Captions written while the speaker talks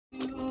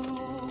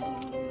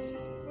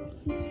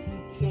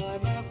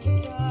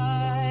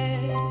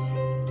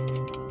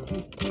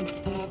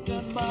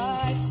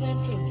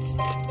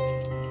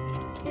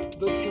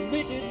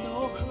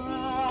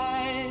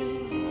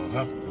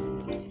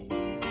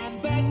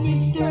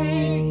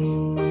mistakes.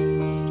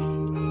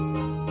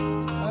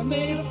 I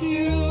made a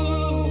few.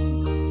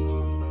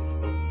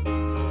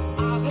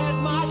 I've had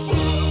my share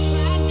of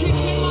bad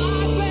kicks in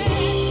my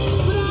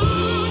face, but I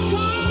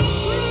come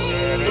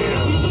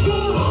through. It's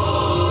good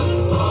on.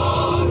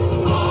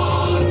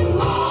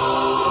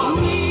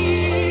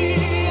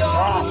 We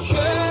are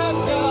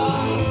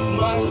champions,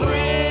 my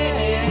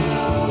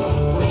friend,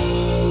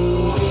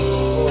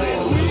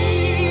 and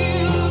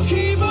we'll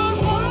keep on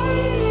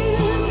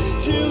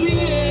fighting till the end.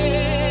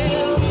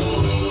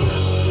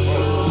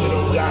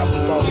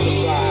 We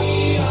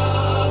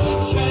are the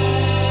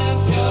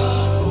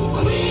champions.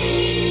 We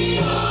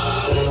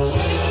are the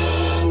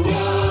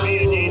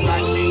champions. No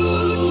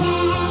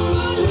time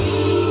for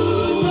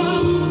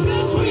losers,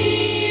 'cause we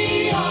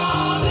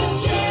are the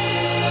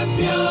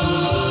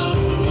champions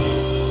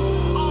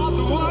of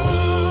the world.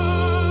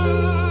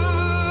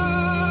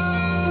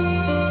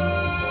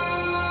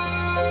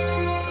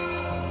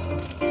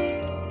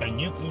 And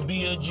you can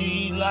be a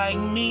G like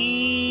me.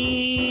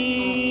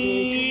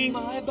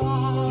 My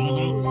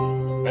bows,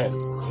 Hey,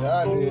 Yeah, I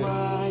did.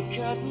 my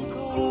curtain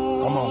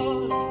calls. come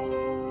on.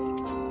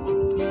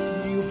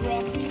 You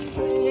brought me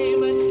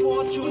fame and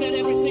fortune and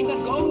everything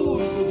that goes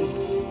with it.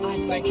 I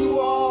thank you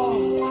all.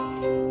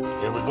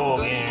 Here we go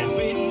again.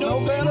 Been No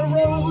bed of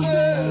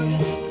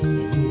roses,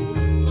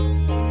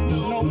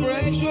 no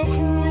breaks your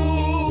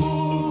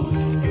cruise.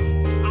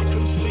 I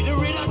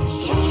consider it a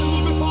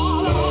challenge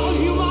before the whole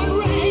human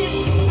race,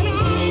 and I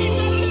ain't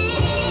gonna lose.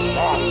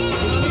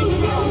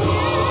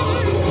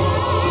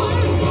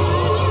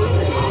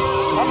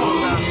 Come on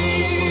now.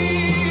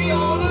 We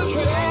are the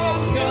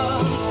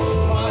champions,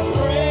 my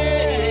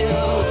friend.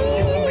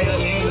 You can be a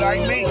G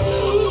like me.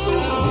 We'll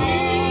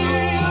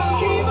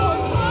keep on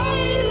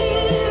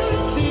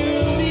fighting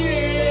till the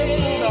end.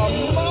 The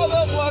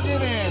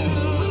motherfucking end.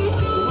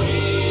 We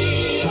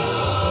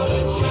are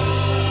the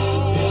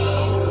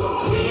champions.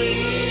 We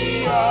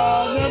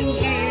are the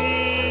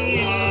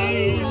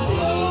G's.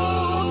 No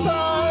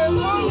time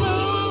for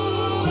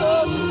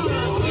losers.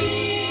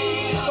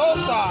 So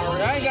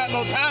sorry, I ain't got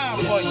no time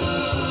for you.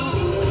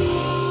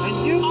 And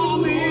you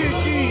can be a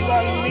G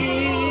like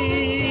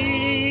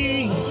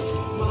me.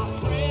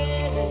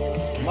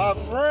 My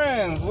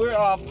friends, we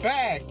are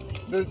back.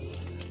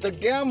 The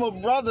Gamble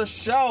Brothers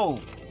Show.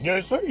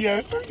 Yes, sir.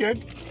 Yes, sir. Yes.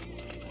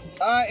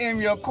 I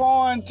am your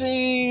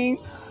quarantine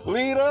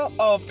leader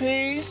of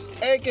peace,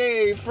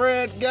 aka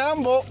Fred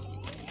Gamble.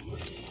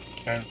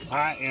 And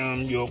I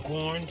am your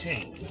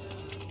quarantine,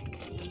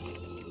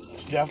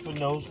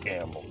 Stephanos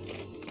Gamble.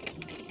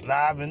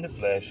 Live in the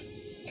flesh.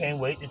 Can't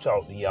wait to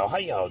talk to y'all. How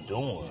y'all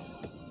doing?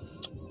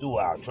 Through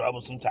our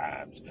troublesome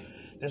times.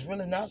 That's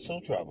really not so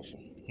troublesome.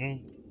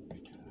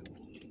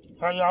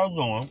 How y'all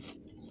doing?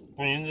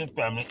 Friends and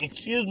family.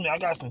 Excuse me, I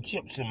got some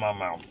chips in my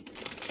mouth.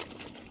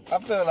 I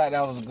feel like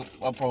that was a good,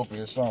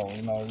 appropriate song,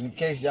 you know, in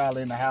case y'all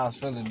in the house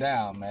feeling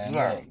down, man.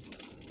 Right.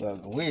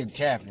 Look, we're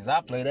champions.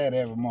 I play that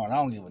every morning. I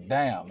don't give a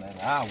damn, man.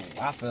 I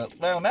feel,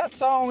 man, when that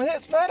song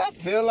hits, man, I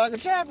feel like a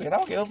champion. I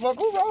don't give a fuck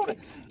who wrote it.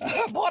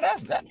 Boy,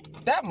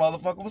 that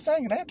motherfucker was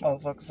singing that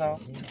motherfucker song.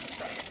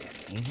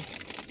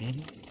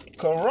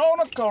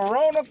 Corona,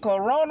 Corona,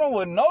 Corona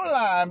with no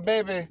line,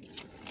 baby.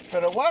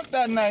 Better watch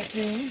that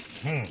 19.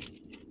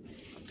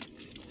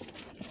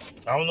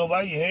 I don't know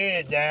why your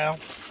head down.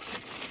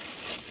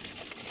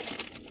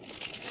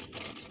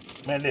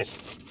 Man, listen.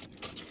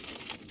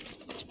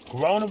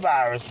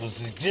 Coronavirus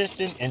was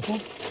existing in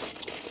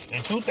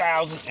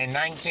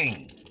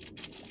 2019.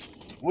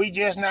 We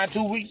just not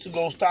 2 weeks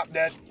ago stopped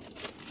that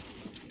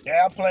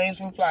airplanes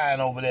from flying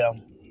over there.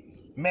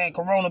 Man,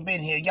 Corona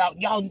been here.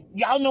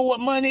 Y'all know what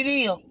money it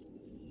is.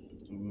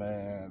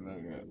 Man, look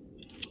at it.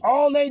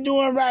 All they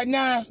doing right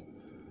now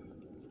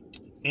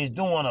is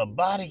doing a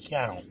body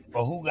count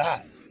for who got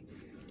it.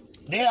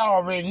 They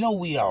already know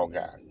we all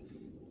got it.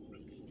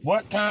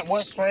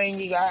 What strain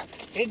you got?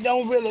 It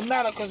don't really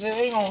matter because it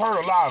ain't gonna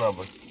hurt a lot of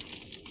us.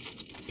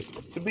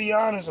 To be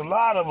honest, a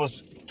lot of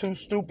us too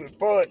stupid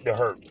for it to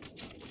hurt.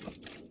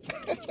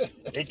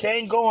 It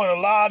can't go in a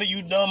lot of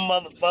you dumb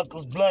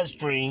motherfuckers'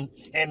 bloodstream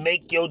and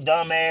make your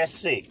dumb ass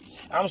sick.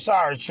 I'm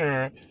sorry,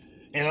 church,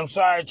 and I'm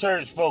sorry,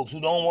 church folks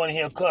who don't want to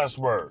hear cuss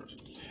words.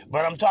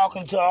 But I'm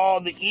talking to all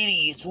the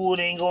idiots who it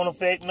ain't gonna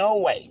affect no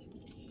way.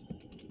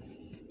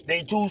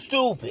 They too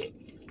stupid.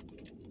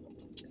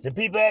 The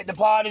people at the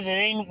parties that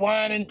ain't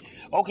whining.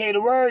 Okay,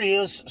 the word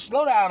is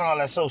slow down all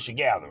that social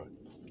gathering.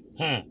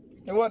 And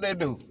what they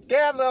do?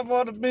 Gather up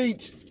on the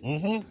beach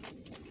in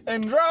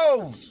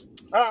droves.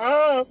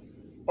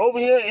 Over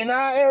here in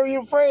our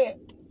area, Fred,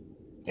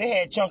 they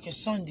had Chunky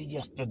Sunday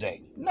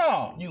yesterday.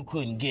 No, You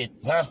couldn't get,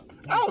 huh?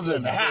 I was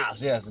in the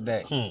house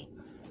yesterday.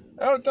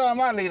 Every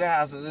time I leave the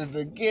house is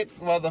to get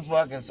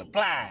motherfucking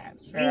supplies.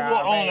 You were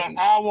on an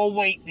hour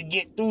wait to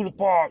get through the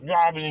park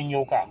driving in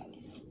your car.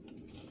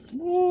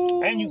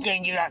 Ooh. And you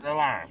can't get out the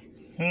line.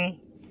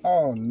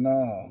 Oh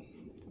no.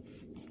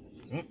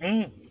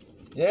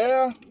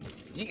 Yeah.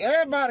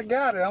 Everybody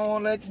got it. I don't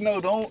want to let you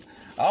know.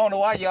 I don't know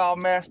why y'all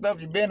messed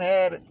up. You been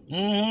had it. Mm-hmm. Mm-hmm. Mm-hmm. I don't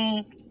know why y'all messed up. You been had it. Mm-hmm. Mm-hmm. Mm-hmm. Mm-hmm. Mm-hmm. Mm-hmm. Mm-hmm. Mm-hmm. Mm-hmm.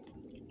 Mm-hmm.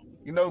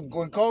 You know,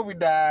 when Kobe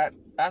died,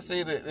 I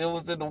see that it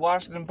was in the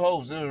Washington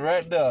Post. It was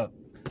right there.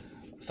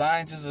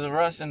 Scientists are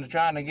rushing to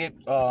trying to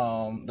get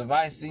the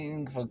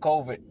vaccine for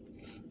COVID.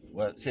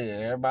 But shit,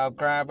 everybody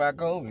crying about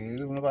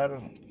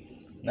COVID.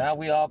 Now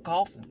we all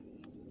coughing.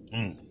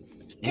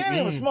 Can't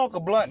even smoke a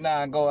blunt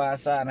now and go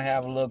outside and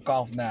have a little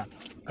cough now.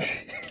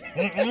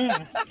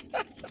 The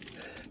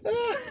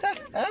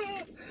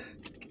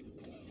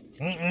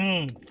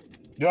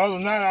other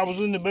night I was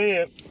in the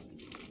bed.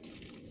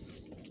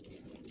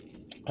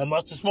 I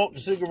must have smoked a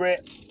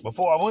cigarette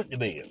before I went to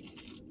bed.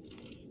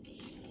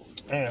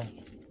 And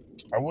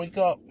I wake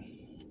up,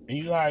 and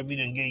you know how we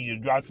done gave you a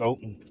dry throat,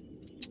 and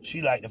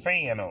she like the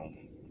fan on.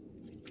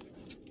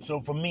 So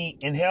for me,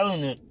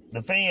 inhaling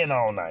the fan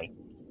all night,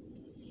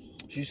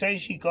 she say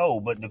she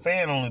cold, but the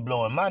fan only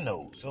blowing my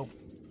nose. So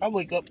I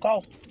wake up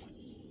cold.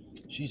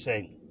 She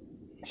say,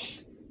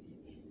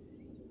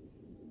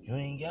 you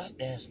ain't got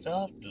that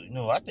stuff.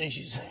 No, I think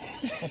she said,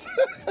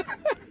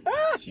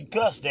 she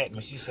cussed at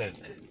me. She said,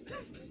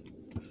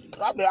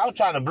 I was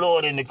trying to blow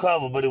it in the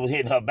cover, but it was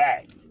hitting her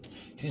back.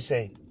 She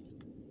said,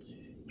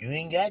 you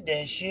ain't got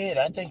that shit.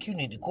 I think you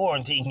need to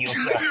quarantine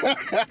yourself.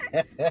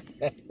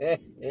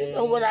 You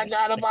know what I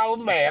got up? I was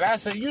mad. I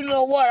said, you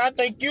know what? I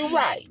think you're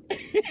right.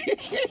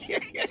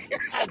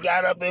 I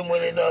got up and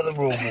went in the other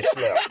room and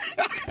slept.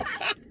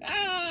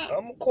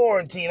 I'm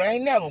quarantined. I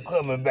ain't never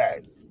coming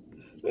back.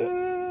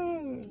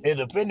 It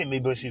offended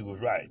me, but she was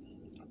right.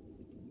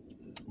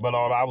 But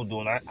all I was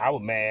doing, I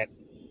was mad.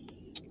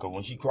 Because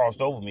when she crossed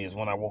over me is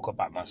when I woke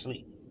up out my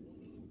sleep.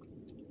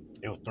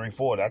 It was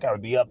 3:40. I got to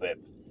be up at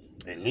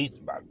least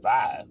about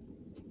 5.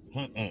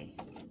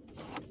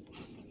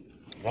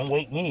 Don't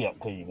wake me up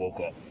because you woke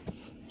up.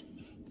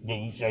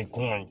 Then you say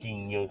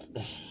quarantine yourself.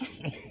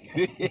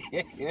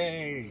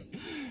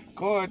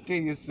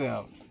 Quarantine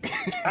yourself.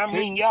 I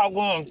mean, y'all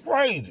going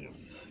crazy.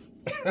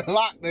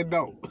 Lock the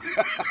door.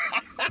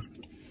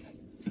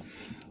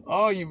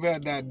 Oh, you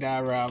better not die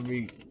around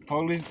me.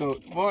 Police go,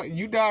 boy,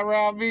 you die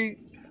around me,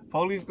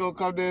 police gonna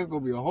come there, it's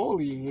gonna be a hole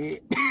in your head.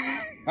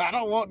 I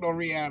don't want no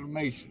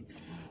reanimation.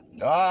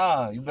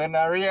 You better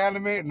not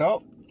reanimate?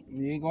 Nope.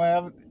 You ain't gonna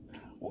have it.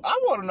 I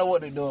want to know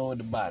what they're doing with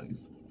the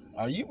bodies.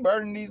 Are you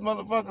burning these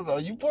motherfuckers?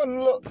 Are you put a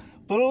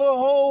little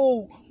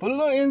hole, put a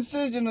little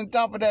incision on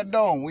top of that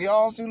dome? We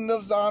all seen the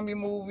zombie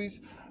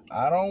movies.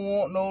 I don't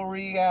want no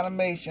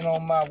reanimation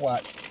on my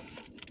watch.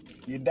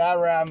 You die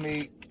around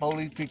me,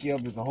 police pick you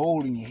up, there's a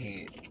hole in your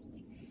head.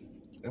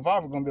 If I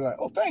was gonna be like,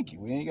 oh, thank you,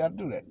 we ain't gotta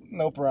do that.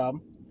 No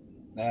problem.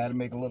 I had to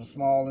make a little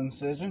small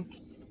incision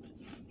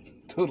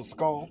to the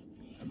skull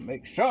to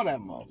make sure that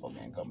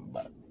motherfucker ain't coming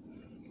back.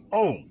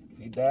 Oh,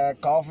 he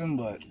died coughing,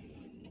 but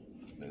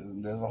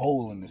there's a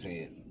hole in his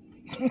head.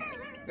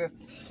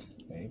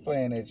 They ain't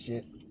playing that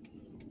shit.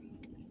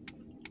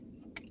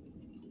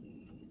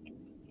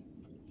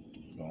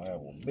 Gonna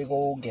have a big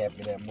old gap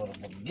in that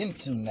motherfucker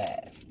Ginsu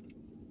knife.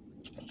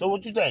 So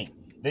what you think?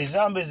 They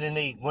zombies, and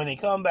when they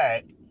come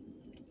back,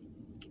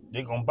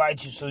 they gonna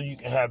bite you so you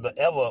can have the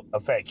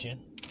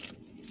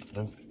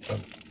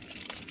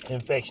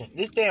infection.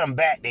 This damn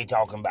bat they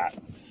talking about.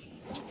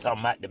 Talking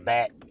about the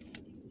bat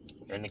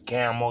and the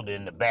camel,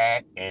 then the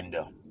bat and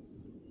the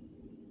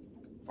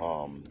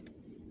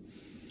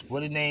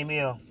what his name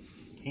is?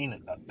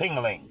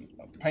 Pingling.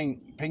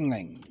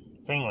 Pingling.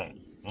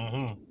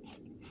 Mm-hmm.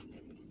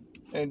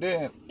 And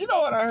then, you know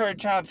what I heard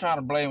trying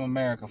to blame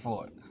America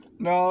for it?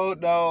 No,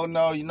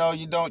 you know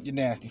you don't, you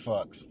nasty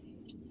fucks.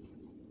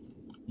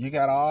 You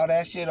got all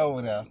that shit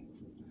over there.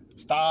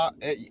 Stop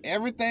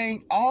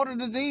everything, all the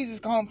diseases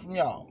come from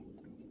y'all.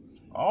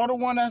 All the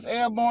one that's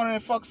airborne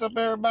and fucks up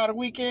everybody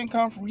weekend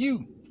come from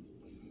you.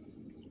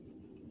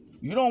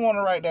 You don't want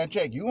to write that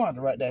check. You want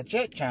to write that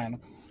check, China.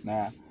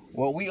 Now,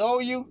 what we owe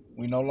you,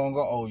 we no longer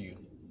owe you.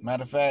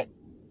 Matter of fact,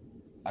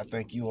 I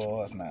think you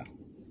owe us now.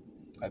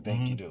 I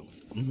think you do.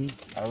 Mm-hmm.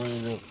 I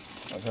really do.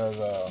 Because,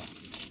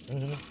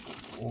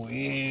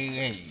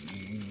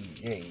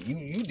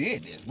 you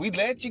did this. We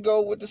let you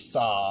go with the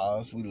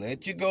SARS. We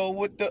let you go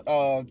with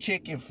the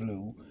chicken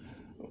flu.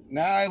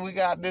 Now we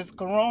got this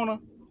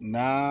corona.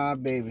 Nah,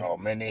 baby. Oh,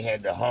 man, they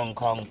had the Hong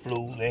Kong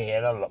flu. They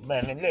had a lot.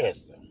 Man,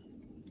 listen.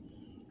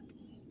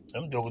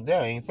 Them jokers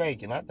there ain't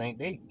faking. I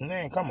think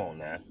man, come on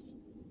now.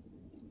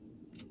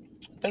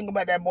 Think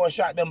about that boy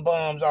shot them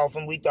bombs off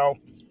and we thought,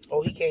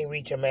 oh, he can't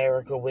reach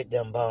America with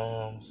them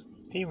bombs.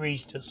 He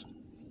reached us.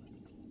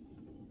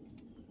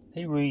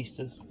 You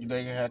think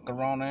he had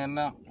corona in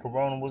there?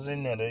 Corona was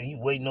in there. He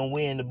waiting on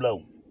wind to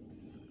blow.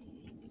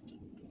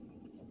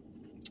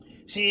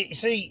 See,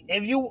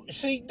 if you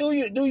see,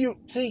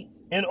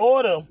 in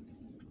order,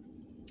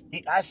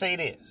 I say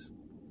this.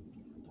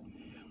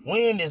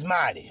 Wind is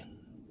mighty.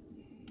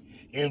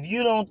 If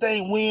you don't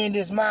think wind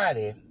is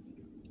mighty,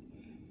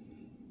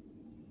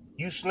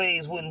 you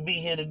slaves wouldn't be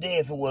here today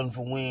if it wasn't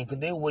for wind, because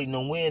they were waiting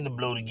on wind to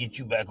blow to get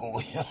you back over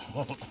here.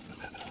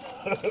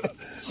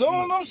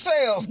 Soon them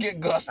sails get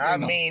gusty. I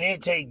mean,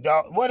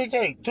 what it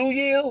take? 2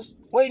 years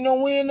waiting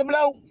on wind to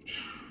blow?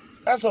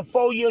 That's a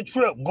 4-year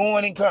trip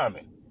going and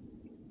coming.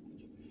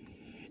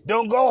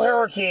 Don't go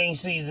hurricane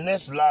season.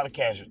 That's a lot of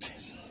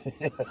casualties.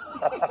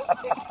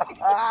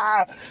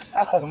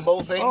 Some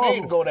boats ain't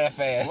made to go that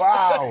fast.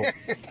 Wow.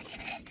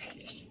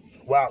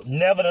 Well,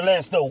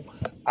 nevertheless, though,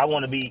 I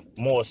want to be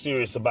more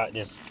serious about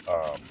this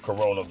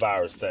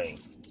coronavirus thing.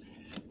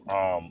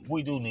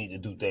 We do need to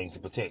do things to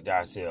protect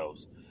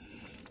ourselves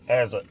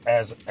as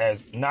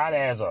not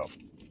as a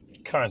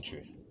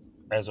country,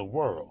 as a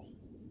world.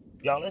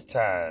 Y'all, it's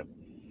time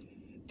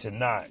to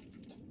not.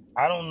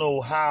 I don't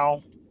know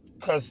how,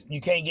 because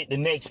you can't get the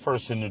next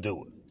person to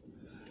do it.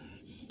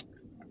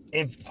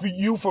 If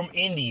you from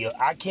India,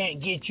 I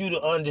can't get you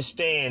to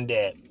understand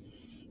that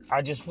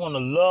I just want to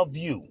love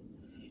you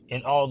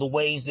in all the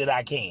ways that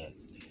I can.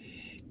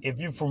 If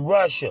you're from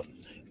Russia,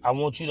 I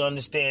want you to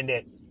understand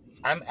that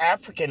I'm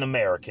African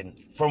American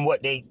from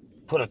what they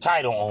put a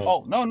title on.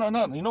 Oh, no.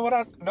 You know what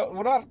I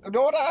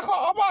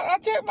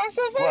check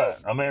myself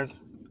as? What? American?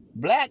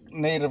 Black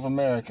Native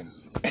American.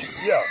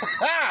 Yeah.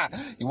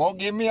 You won't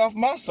get me off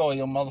my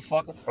soil,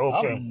 motherfucker.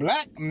 Okay. I'm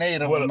Black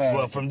Native Well,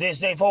 American. from this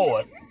day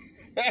forward,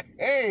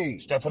 Hey,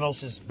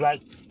 Stephanos is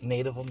Black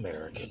Native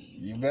American.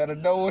 you better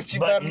know what you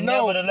But better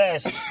know.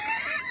 nevertheless,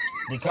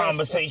 the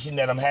conversation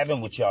that I'm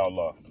having with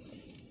y'all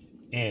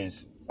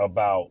is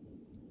about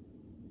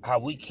how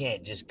we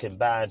can't just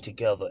combine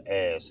together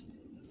as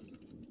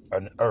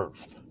an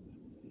earth.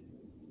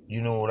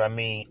 You know what I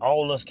mean?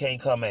 All of us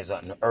can't come as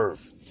an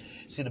earth.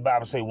 See, the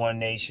Bible say one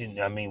nation.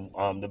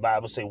 The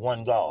Bible say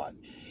one God.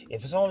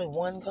 If it's only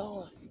one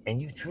God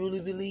and you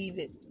truly believe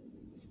it,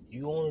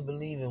 you only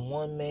believe in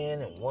one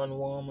man and one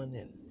woman,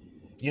 and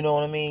you know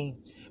what I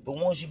mean? But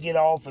once you get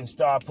off and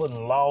start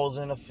putting laws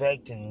in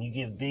effect and you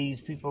give these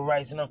people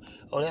rights and all,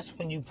 that's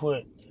when you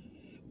put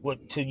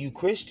what to you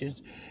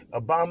Christians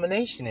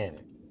abomination in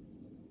it.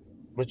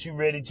 But you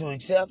ready to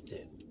accept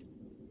it.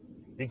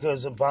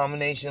 Because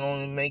abomination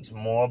only makes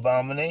more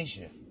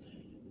abomination.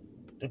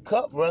 The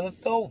cup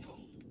runneth over.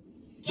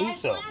 Do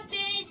something.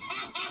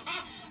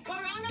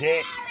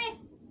 There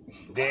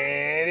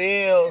it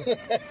is.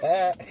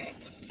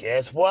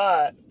 Guess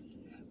what?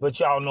 But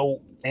y'all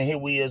know, and here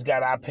we is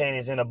got our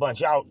panties in a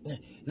bunch. Y'all,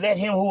 let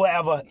him who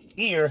have a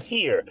ear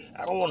hear.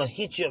 I don't want to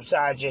hit you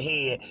upside your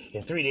head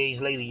and 3 days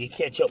later you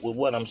catch up with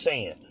what I'm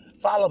saying.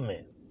 Follow me.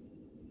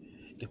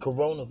 The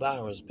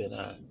coronavirus been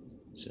out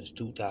since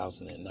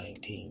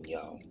 2019,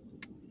 y'all.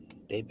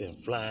 They've been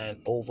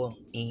flying over,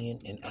 in,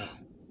 and out.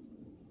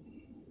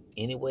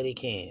 Any way they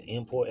can.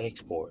 Import,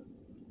 export.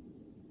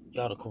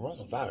 Y'all, the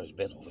coronavirus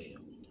been over here.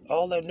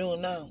 All they're doing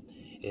now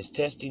is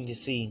testing to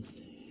see.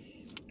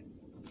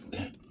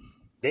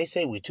 They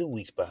say we're 2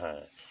 weeks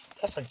behind.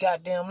 That's a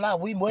goddamn lie.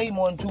 We way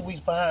more than 2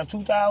 weeks behind.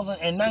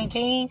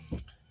 2019?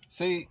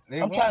 See,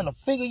 I'm trying to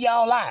figure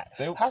y'all out.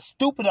 How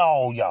stupid are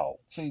all y'all?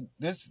 See,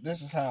 this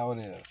is how it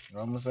is. You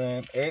know what I'm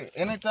saying?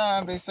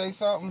 Anytime they say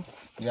something,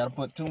 you got to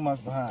put 2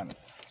 months behind it.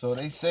 So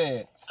they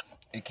said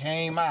it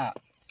came out.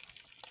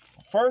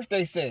 First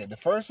they said, the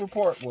first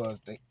report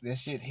was this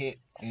shit hit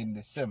in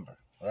December,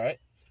 right?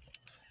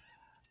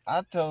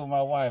 I told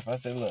my wife, I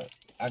said, look,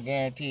 I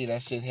guarantee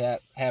that shit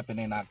happened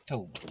in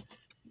October.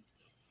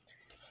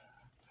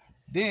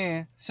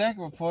 Then,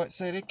 second report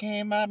said it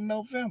came out in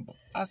November.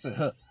 I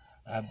said,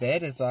 I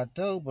bet it's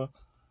October.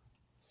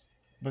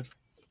 But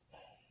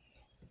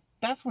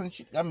that's when,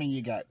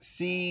 you got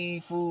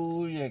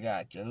seafood, you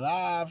got your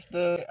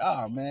lobster.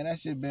 Oh, man, that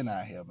shit been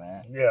out here,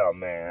 man. Yeah,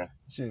 man.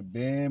 Shit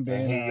been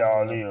And here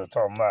out y'all here. is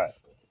talking about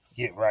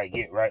get right.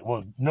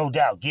 Well, no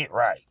doubt, get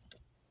right.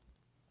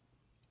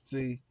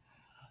 See,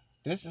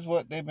 this is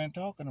what they've been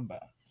talking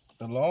about.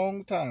 The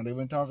long time they've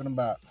been talking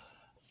about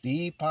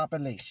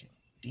depopulation,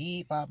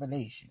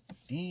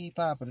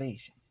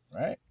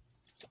 right?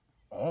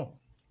 Oh,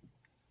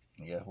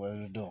 guess what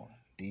they're doing?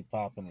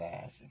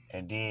 Depopulizing.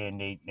 And then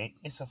they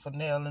it's a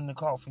nail in the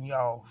coffin,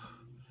 y'all.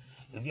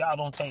 If y'all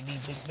don't think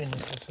these big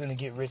businesses finna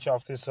get rich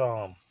off this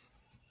what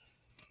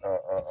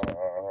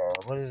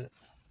is it?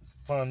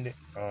 Funded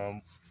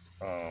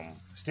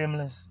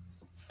stimulus,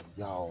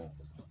 y'all,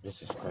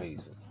 this is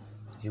crazy.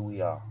 Here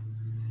we are.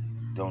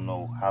 Don't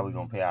know how we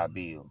gonna pay our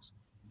bills.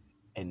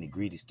 And the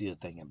greedy still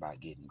thinking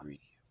about getting greedier.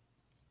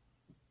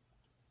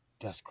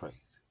 That's crazy.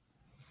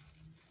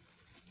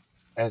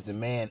 As the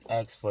man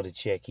asked for the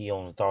check, he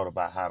only thought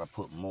about how to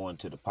put more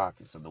into the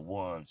pockets of the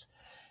ones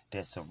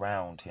that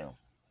surround him.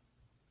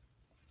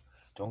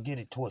 Don't get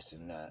it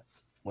twisted now.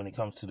 When it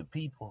comes to the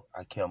people,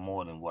 I care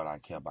more than what I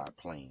care about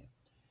playing.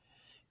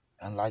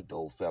 Unlike the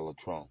old fella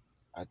Trump,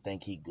 I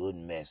think he good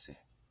and messy.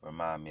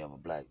 Remind me of a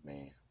black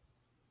man.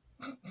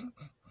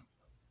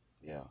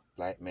 Yeah,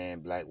 black man,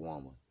 black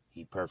woman.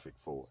 He perfect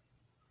for it.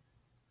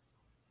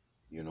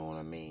 You know what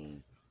I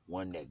mean?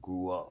 One that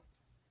grew up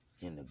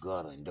in the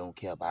gutter and don't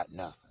care about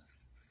nothing.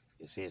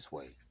 It's his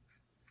way.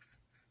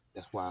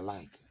 That's why I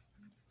like it.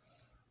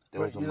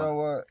 But you know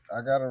what?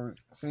 I gotta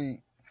see.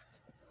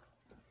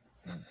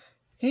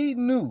 He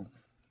knew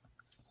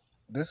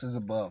this is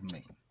above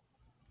me.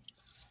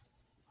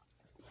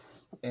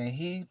 And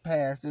he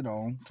passed it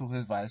on to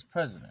his vice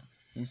president.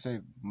 He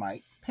said,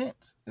 Mike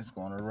Pence is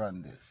going to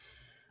run this.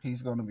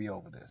 He's going to be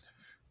over this.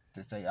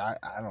 to say,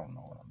 I don't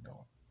know what I'm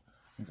doing.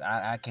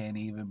 I can't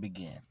even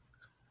begin.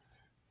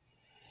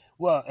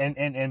 Well,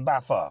 and by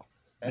far.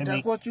 And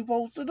that's what you're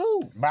supposed to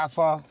do. By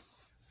far.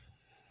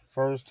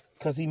 First,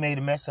 because he made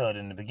a mess of it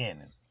in the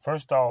beginning.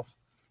 First off,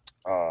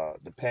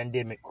 the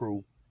pandemic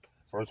crew,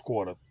 first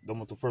quarter, them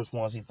were the first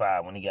ones he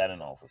fired when he got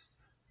in office.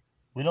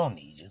 We don't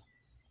need you.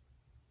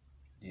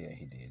 Yeah,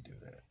 he did do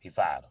that. He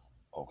fired him.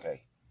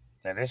 Okay.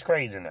 Now, that's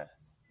crazy now.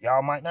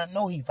 Y'all might not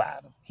know he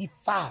fired him. He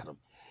fired him.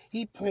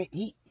 He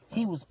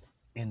was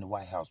in the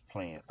White House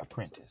playing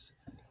Apprentice.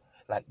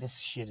 Like, this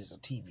shit is a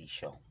TV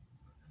show.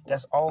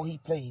 That's all he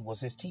played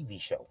was his TV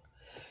show.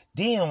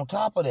 Then, on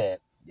top of that,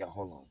 y'all,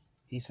 hold on.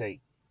 He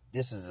say,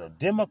 this is a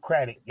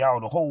Democratic, y'all,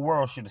 the whole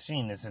world should have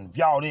seen this, and if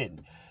y'all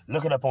didn't,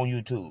 look it up on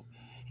YouTube.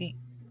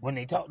 When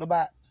they talked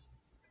about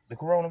the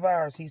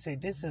coronavirus, he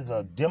said, this is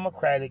a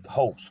Democratic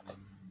hoax.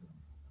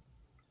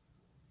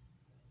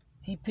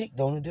 He picked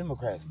on the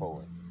Democrats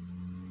for it.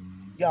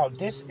 Y'all,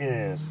 this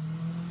is,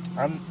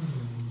 I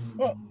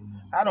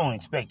don't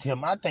expect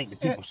him. I think the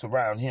people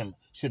surround him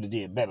should have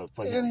did better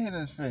for him. In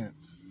his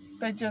defense,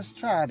 they just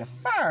tried to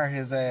fire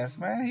his ass,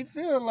 man. He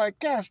feels like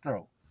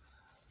Castro.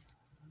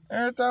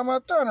 Every time I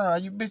turn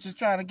around, you bitches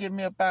trying to get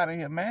me up out of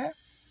here, man.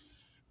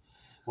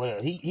 Well,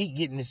 he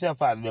getting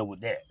himself out of there with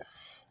that.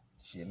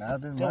 Shit, now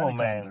this Come money on,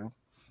 man. through.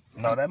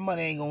 No, that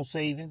money ain't gonna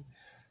save him.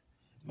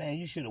 Man,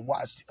 you should have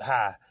watched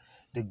how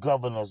the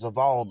governors of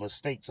all the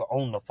states are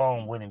on the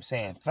phone with him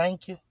saying,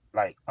 thank you.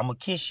 Like, I'm gonna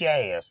kiss your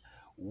ass.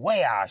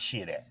 Where our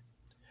shit at?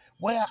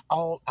 Where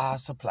all our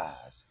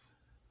supplies?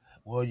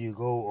 Well, you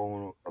go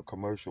on a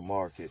commercial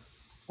market.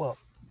 Well,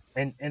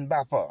 and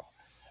by far,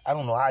 I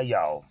don't know how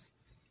y'all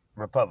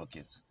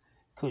Republicans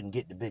couldn't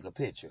get the bigger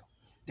picture.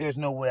 There's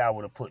no way I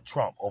would have put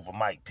Trump over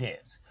Mike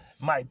Pence.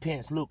 Mike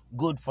Pence looked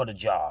good for the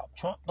job.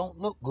 Trump don't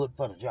look good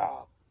for the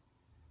job.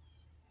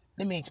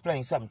 Let me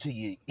explain something to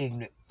you,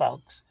 ignorant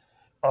folks.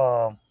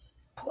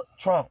 Put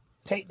Trump,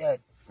 take that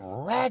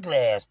ragged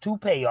ass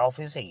toupee off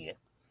his head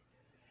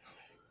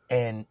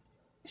and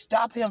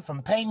stop him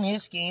from painting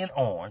his skin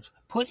orange.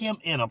 Put him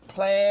in a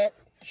plaid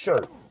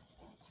shirt,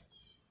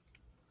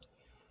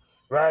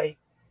 right,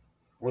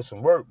 with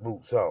some work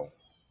boots on.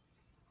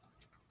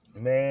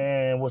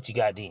 Man, what you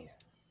got then?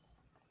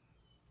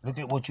 Look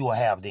at what you'll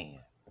have then.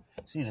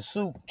 See, the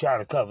suit trying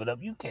to cover it up.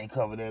 You can't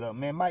cover that up,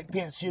 man. Mike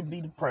Pence should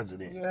be the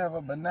president. You have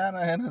a banana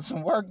and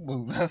some work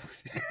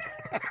boots.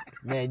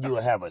 Man, you'll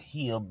have a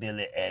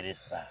hillbilly at his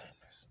finest.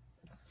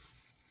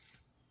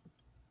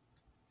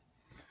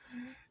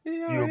 You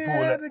You'll already pull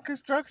had that. the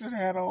construction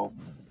hat on.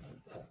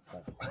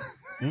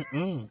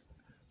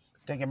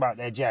 Think about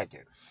that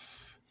jacket.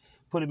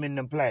 Put him in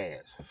them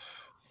plaids.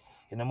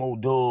 In them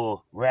old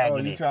dull, Oh,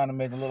 raggedy. you trying to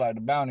make it look like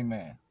the bounty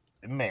man.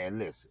 Man,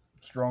 listen.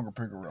 Stronger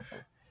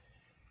picker-upper.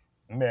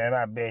 Man,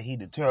 I bet he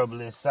the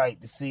terriblest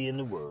sight to see in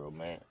the world,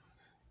 man.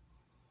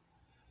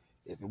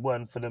 If it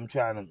wasn't for them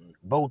trying to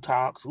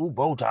Botox,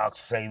 Botox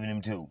saving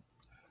him too.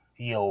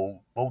 He old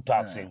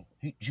Botox, and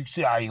you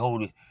see how he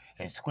hold it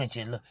and squinch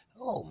it. Look,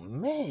 oh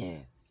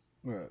man.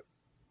 Look,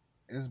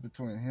 it's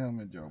between him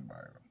and Joe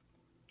Biden.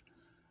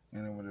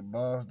 And then when it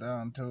boils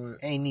down to it,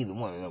 Ain't neither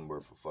one of them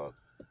worth a fuck.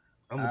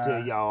 I'm gonna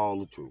tell y'all all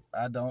the truth.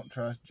 I don't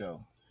trust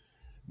Joe.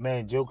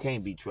 Man, Joe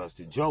can't be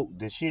trusted. Joe,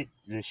 the shit,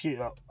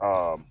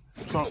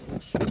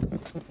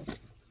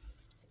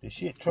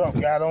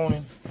 Trump got on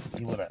him,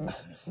 he would have.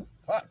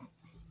 Fuck.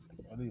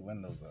 What are these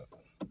windows up?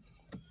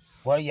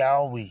 Well,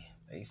 y'all,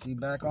 AC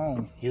back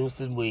on.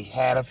 Houston, we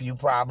had a few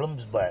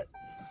problems, but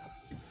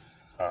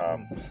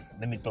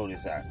let me throw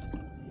this out.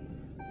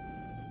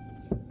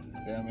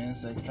 Them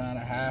insects trying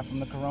to hide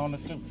from the corona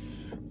too.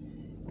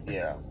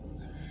 Yeah.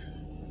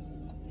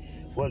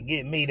 What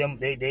get me, them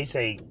they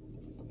say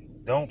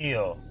don't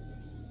kill.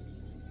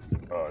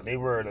 They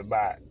worried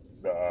about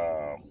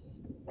the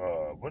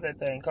what that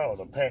thing called?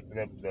 The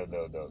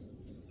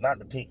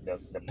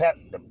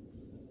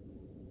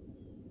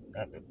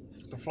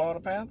Florida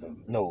Panther?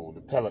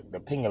 The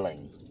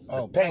pingling.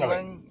 Oh, The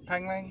pangolin.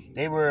 Pangolin?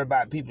 They worry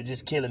about people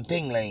just killing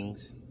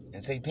pinglings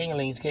and say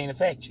pinglings can't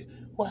affect you.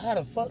 Well, how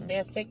the fuck they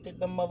affected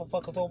them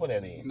motherfuckers over there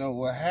then? No,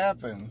 what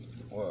happened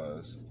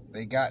was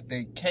they got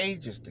their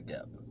cages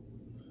together.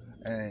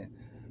 And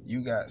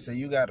you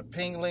got a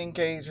pingling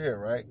cage here,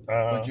 right?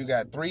 Uh-huh. But you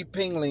got 3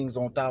 pinglings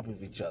on top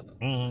of each other.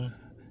 Mm-hmm.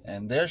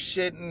 And they're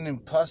shitting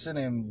and pussing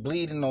and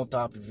bleeding on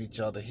top of each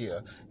other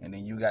here. And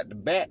then you got the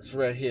bats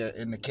right here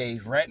in the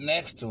cage right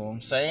next to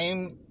them.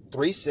 Same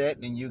 3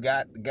 set. And you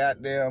got the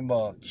goddamn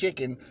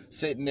chicken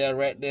sitting there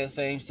right there,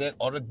 same set.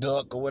 Or the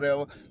duck or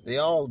whatever. They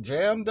all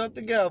jammed up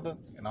together.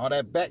 And all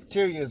that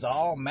bacteria is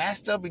all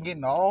mashed up and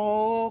getting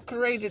all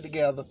created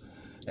together.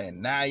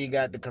 And now you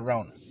got the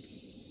corona.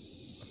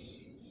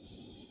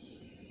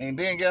 And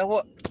then guess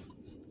what?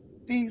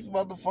 These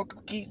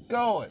motherfuckers keep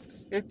going.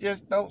 It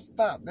just don't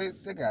stop. They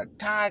got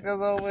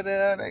tigers over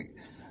there.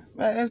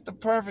 Man, it's the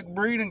perfect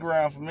breeding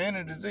ground for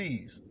any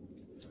disease.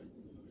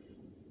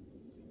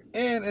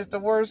 And it's the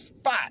worst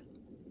spot.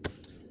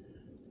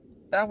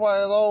 That's why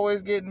it's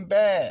always getting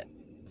bad.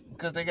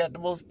 Because they got the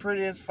most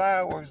prettiest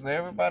fireworks and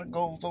everybody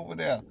goes over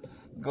there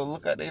go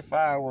look at their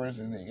fireworks,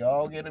 and they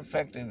all get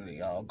infected, and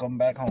they all come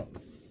back home.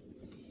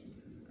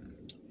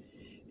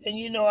 And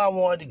you know I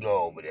wanted to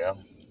go over there.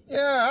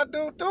 Yeah, I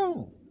do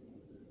too.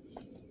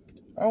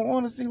 I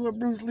want to see where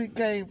Bruce Lee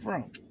came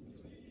from.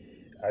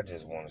 I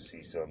just want to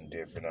see something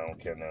different. I don't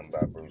care nothing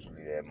about Bruce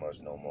Lee that much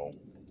no more.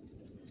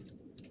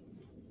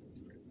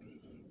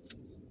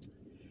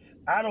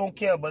 I don't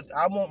care, but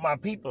I want my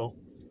people,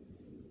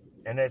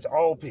 and that's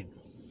all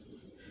people,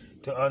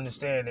 to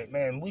understand that,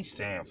 man, we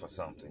stand for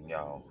something,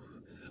 y'all.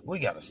 We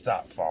got to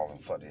stop falling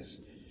for this.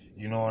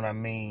 You know what I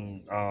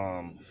mean?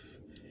 I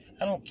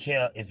don't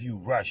care if you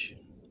Russian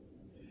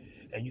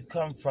and you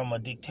come from a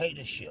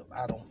dictatorship.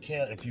 I don't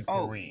care if you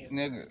Korean. Oh,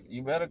 nigga,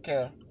 you better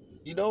care.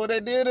 You know what they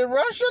did in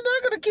Russia,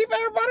 nigga, to keep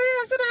everybody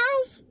else in the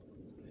house?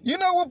 You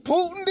know what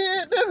Putin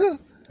did, nigga?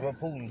 What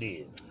Putin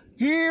did?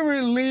 He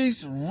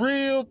released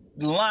real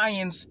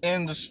lions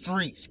in the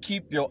streets.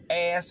 Keep your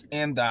ass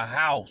in the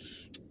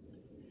house.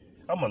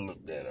 I'm going to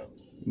look that up.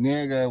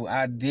 Nigga,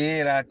 I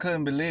did. I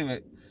couldn't believe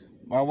it.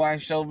 My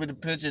wife showed me the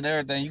picture and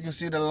everything. You can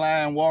see the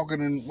lion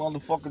walking in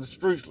motherfucking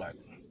streets like.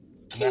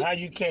 Now, how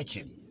you catch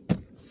him?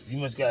 You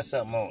must got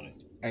something on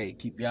it. Hey,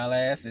 keep y'all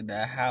ass in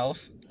the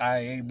house. I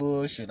ain't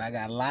bullshit. I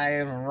got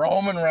lions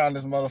roaming around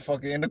this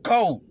motherfucker in the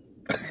cold.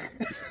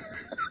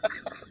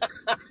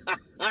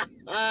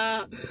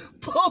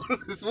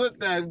 Police with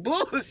that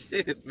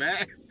bullshit,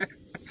 man.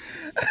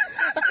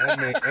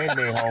 And they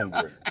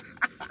hungry.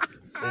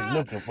 They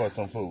looking for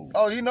some food.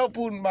 Oh, you know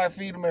Putin might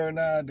feed them every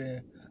now and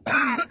then.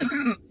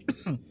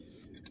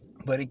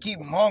 But he keep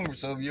them hungry,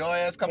 so if your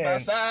ass come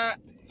outside,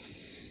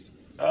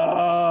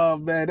 oh,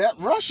 man, that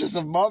Russia's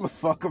a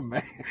motherfucker,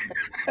 man.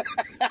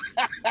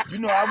 You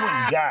know, I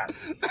wouldn't die.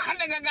 That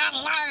nigga got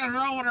lions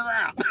rolling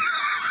around.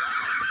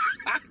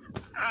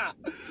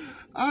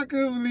 I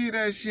couldn't believe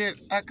that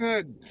shit. I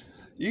couldn't.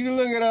 You can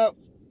look it up.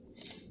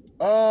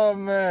 Oh,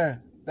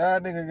 man.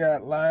 That nigga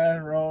got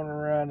lions rolling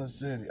around the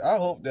city. I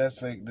hope that's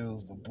fake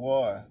news, but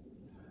boy.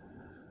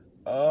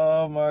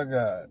 Oh, my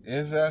God.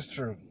 If that's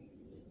true,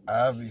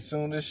 I'll be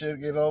soon this shit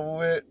get over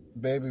with,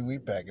 baby, we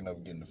packing up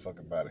and getting the fuck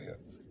up out of here.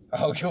 I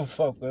don't give a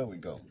fuck where we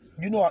go.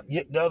 You know,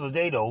 the other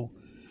day, though,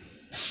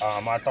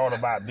 I thought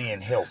about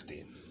being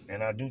healthy.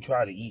 And I do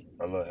try to eat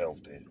a little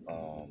healthy.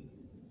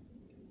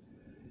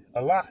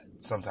 A lot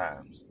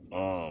sometimes.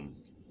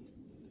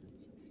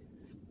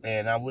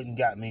 And I went and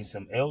got me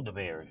some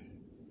elderberry.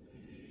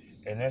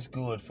 And that's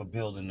good for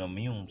building the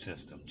immune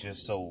system.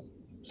 Just so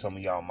some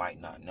of y'all might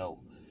not know.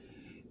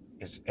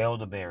 It's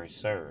elderberry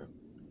syrup.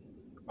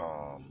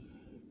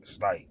 It's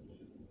like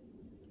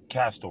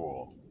castor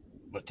oil,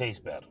 but tastes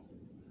better.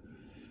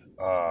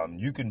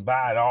 You can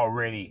buy it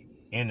already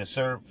in the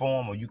syrup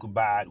form, or you can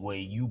buy it where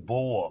you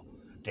boil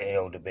the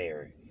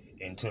elderberry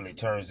until it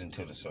turns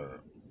into the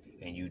syrup,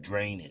 and you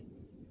drain it,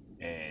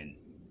 and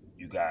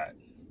you got.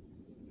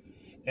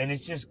 And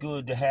it's just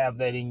good to have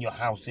that in your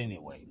house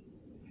anyway,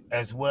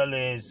 as well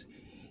as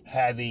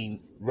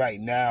having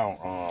right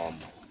now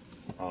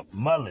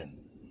mullein.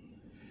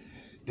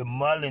 The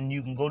mullein,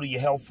 you can go to your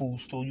health food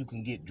store, you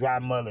can get dry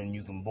mullein,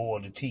 you can boil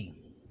the tea.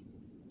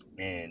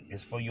 And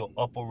it's for your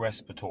upper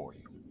respiratory.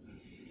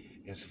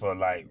 It's for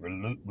like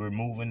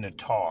removing the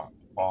tar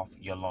off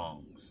your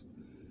lungs.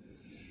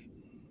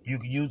 You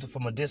can use it for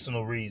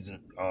medicinal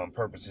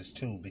purposes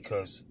too,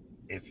 because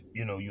if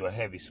you know you're a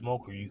heavy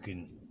smoker, you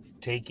can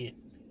take it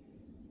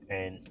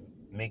and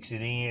mix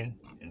it in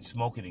and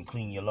smoke it and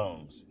clean your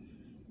lungs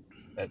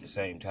at the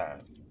same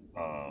time.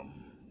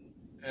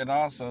 And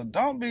also,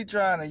 don't be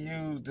trying to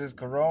use this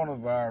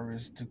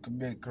coronavirus to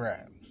commit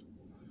crimes.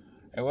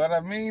 And what I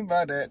mean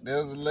by that,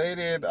 there's a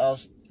lady in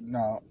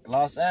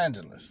Los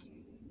Angeles.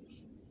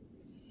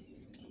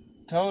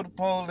 Told the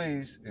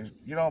police, if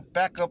you don't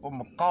back up, I'm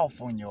going to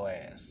cough on your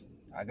ass.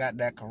 I got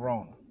that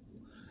corona.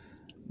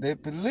 They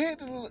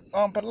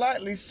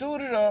politely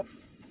suited up,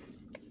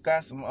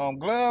 got some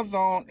gloves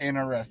on, and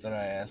arrested her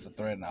ass for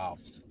threatening the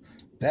officer.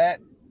 That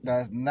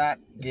does not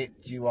get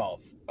you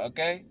off,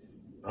 okay?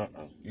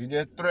 You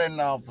just threaten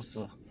the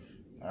officer.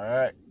 All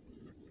right.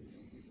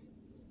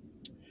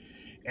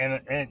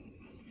 And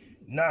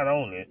not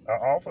only, an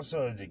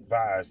officer is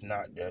advised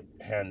not to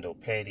handle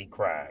petty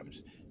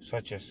crimes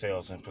such as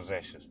sales and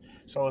possessions.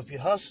 So if you're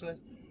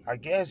hustling, I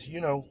guess, you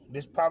know,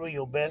 this is probably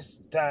your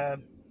best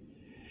time.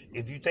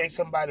 If you think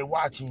somebody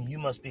watching, you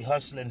must be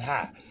hustling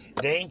high.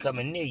 They ain't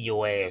coming near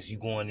your ass. You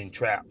going in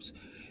traps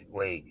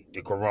where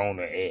the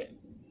corona at.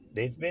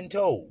 They've been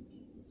told,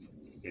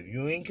 if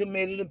you ain't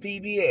committed a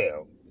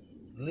PBL,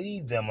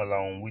 leave them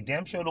alone. We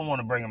damn sure don't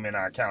want to bring them in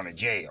our county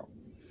jail.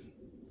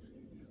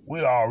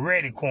 We're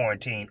already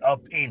quarantined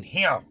up in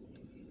here.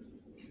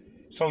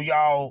 So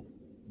y'all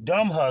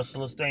dumb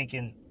hustlers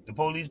thinking the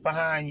police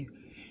behind you,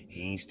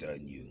 he ain't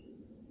studying you.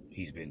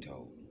 He's been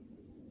told.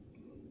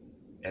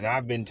 And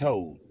I've been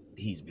told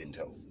he's been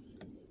told.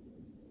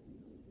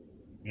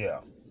 Yeah,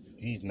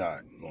 he's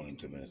not going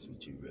to mess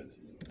with you, really.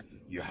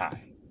 You're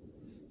high.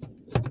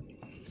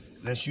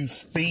 Unless you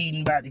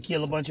speeding about to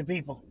kill a bunch of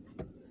people.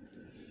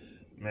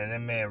 Man,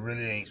 that man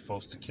really ain't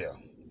supposed to kill.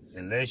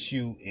 Unless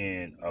you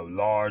in a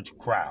large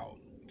crowd.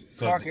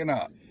 fucking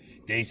up.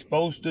 They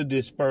supposed to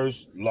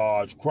disperse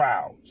large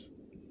crowds.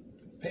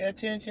 Pay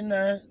attention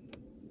now.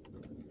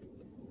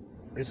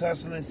 It's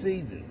hustling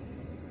season.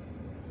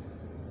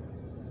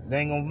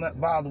 They ain't gonna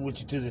bother with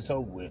you till it's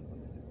over with.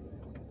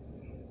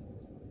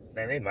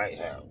 Man, they might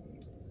have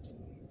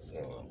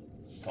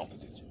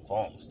confidential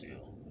informers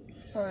still.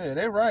 Oh yeah,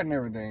 they writing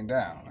everything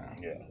down now.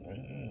 Yeah.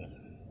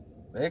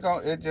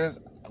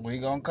 We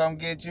gonna come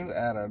get you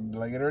at a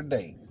later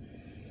date.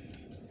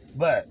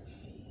 But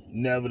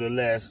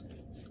nevertheless,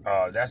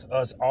 that's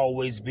us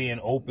always being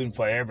open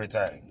for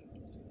everything.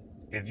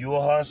 If you're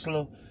a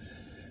hustler,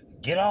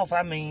 get off.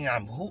 I mean,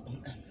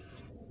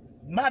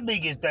 my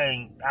biggest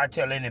thing I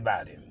tell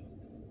anybody,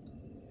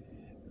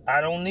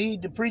 I don't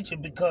need the preacher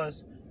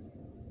because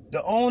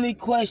the only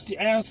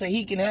answer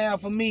he can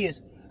have for me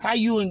is how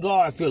you and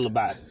God feel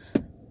about it.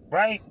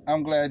 Right?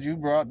 I'm glad you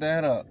brought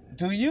that up.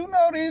 Do you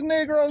know these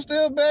Negroes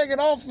still begging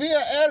off via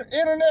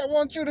internet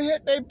want you to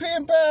hit their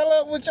pen pal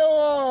up with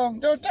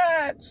your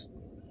tithes?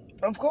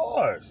 Of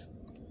course.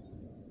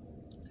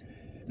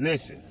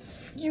 Listen.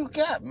 You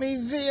got me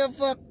via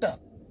fucked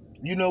up.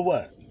 You know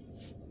what?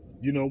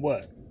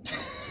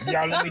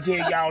 Y'all, let me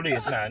tell y'all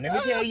this now. Let me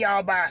tell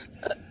y'all about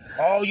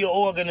all your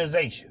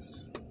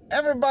organizations.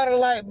 Everybody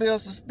light bill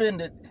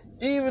suspended,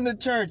 even the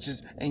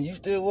churches, and you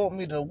still want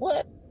me to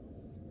what?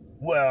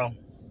 Well,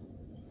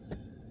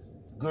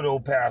 good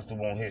old pastor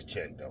want his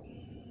check, though.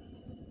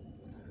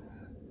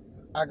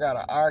 I got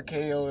an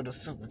RKO and a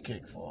super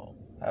kick for him.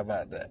 How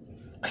about that?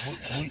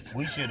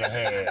 We should have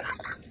had.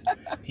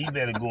 He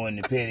better go in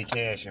the petty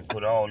cash and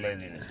put all that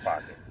in his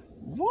pocket.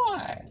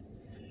 Why?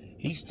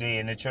 He stay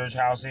in the church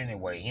house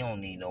anyway. He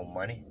don't need no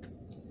money.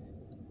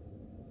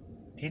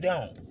 He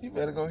don't. You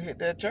better go hit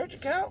that church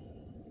account.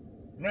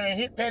 Man,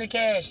 hit petty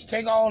cash.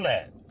 Take all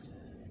that.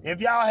 If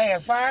y'all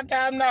had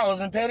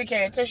 $5,000 in petty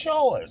cash, that's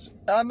yours.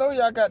 I know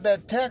y'all got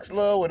that tax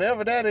love,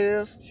 whatever that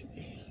is.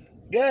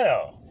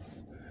 Yeah.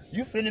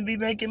 You finna be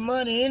making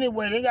money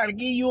anyway. They gotta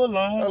give you a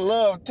loan. A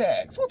love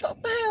tax. What the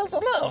hell's a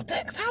love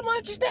tax? How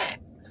much is that?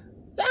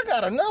 Y'all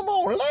got a number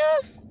on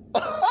love?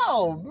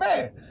 Oh,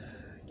 man.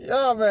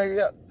 Y'all, man.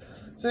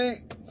 See,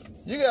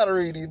 you gotta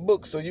read these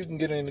books so you can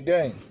get in the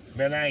game.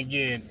 Man, I ain't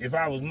getting... If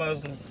I was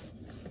Muslim,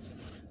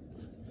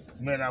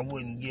 man, I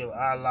wouldn't give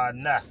Allah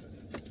nothing.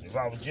 If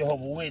I was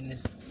Jehovah's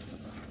Witness,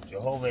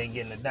 Jehovah ain't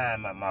getting a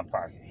dime out my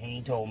pocket. He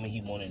ain't told me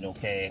he wanted no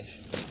cash.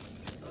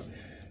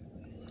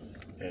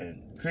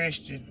 And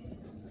Christian,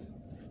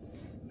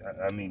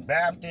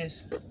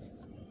 Baptist,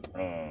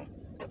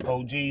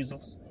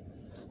 Jesus,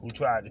 who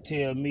tried to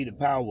tell me the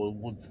power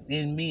was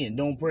in me and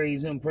don't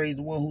praise him, praise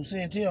the one who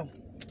sent him.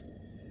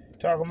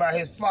 Talking about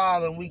his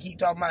father, and we keep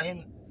talking about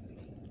him.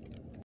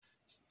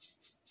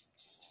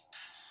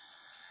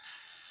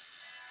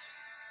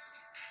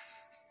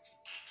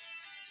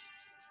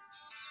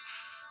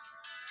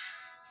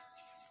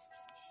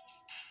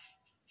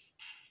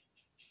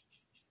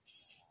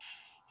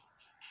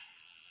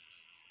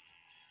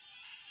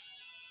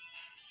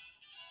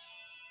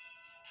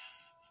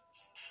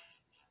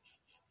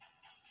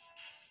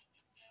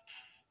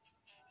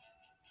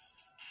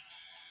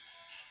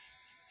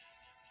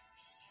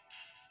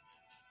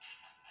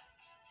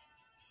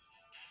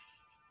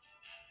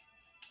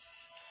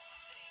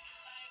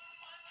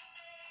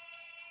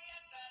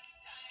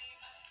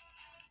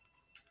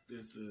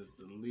 This is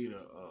the leader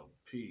of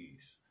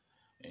Peace,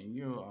 and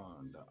you're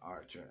on the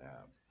Archer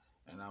app,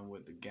 and I'm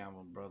with the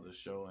Gamble Brothers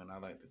Show, and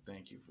I'd like to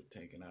thank you for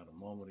taking out a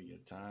moment of your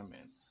time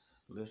and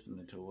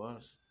listening to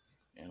us,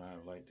 and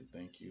I'd like to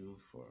thank you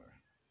for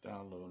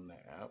downloading the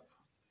app,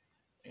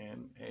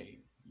 and hey,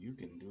 you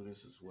can do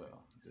this as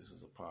well. This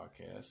is a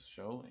podcast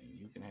show, and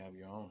you can have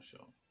your own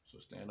show, so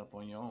stand up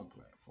on your own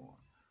platform,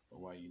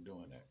 but while you're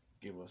doing that,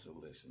 give us a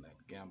listen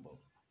at Gamble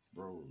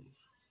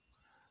Bros,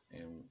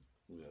 and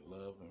we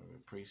love and we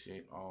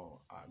appreciate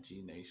all our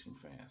G Nation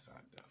fans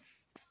out there.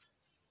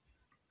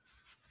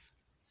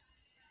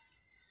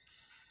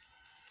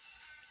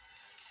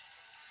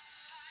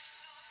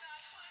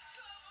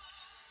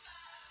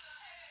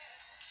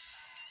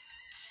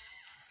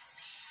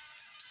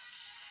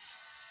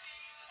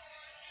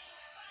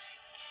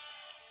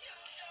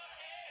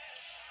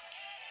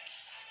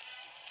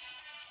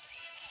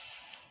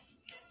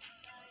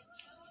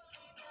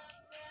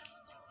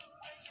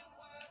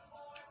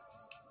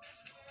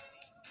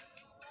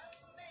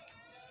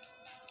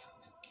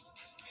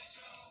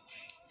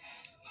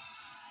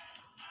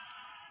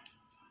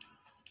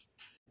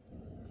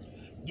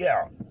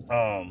 Yeah,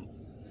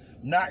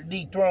 not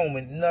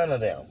dethroning none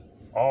of them.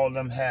 All of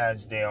them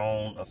has their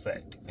own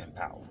effect and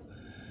power.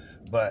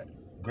 But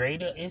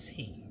greater is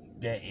he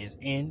that is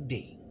in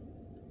thee.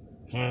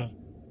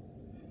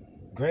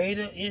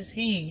 Greater is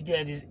he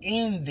that is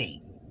in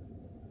thee.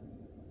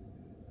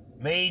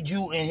 Made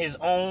you in his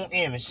own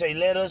image. Say,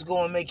 let us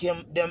go and make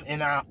them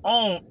in our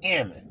own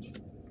image.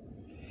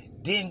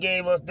 Then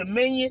gave us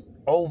dominion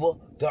over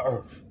the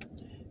earth.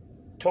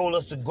 Told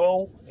us to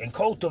go and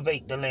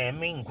cultivate the land,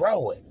 mean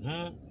grow it.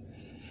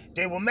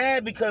 They were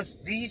mad because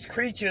these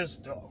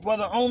creatures were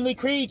the only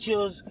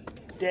creatures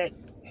that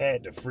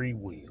had the free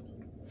will.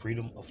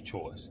 freedom of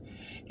choice.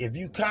 If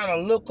you kind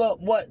of look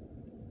up what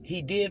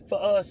he did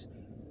for us,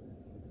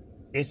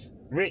 it's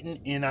written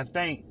in, I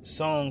think,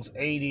 Psalms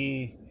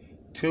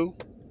 82.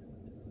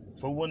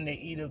 For when they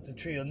eat of the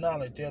tree of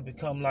knowledge, they'll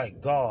become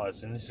like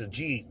gods. And it's a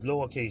G,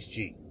 lowercase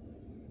g.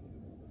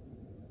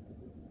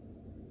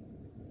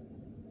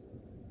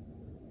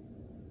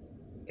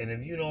 And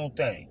if you don't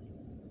think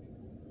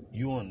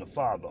you and the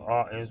Father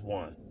are as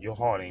one, your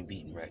heart ain't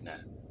beating right now.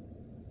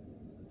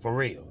 For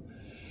real.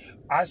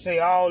 I say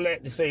all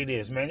that to say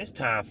this, man. It's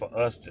time for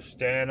us to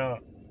stand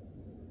up,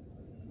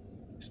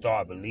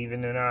 start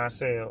believing in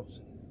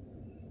ourselves.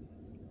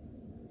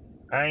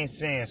 I ain't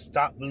saying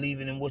stop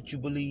believing in what you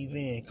believe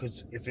in,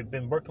 because if it's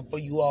been working for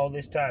you all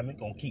this time, it's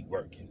going to keep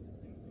working.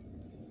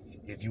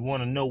 If you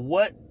want to know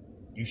what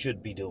you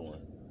should be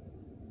doing,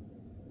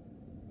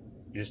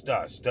 you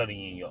start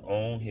studying your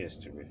own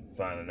history,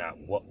 finding out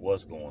what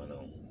was going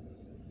on.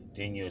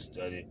 Then you'll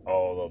study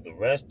all of the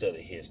rest of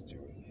the history,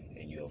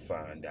 and you'll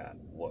find out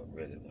what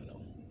really went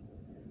on.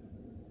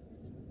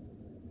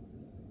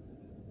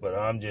 But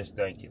I'm just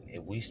thinking,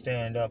 if we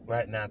stand up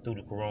right now through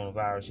the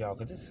coronavirus, y'all,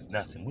 because this is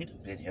nothing. We've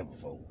been here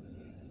before.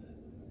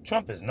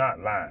 Trump is not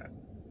lying.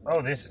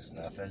 Oh, this is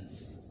nothing.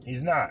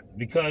 He's not.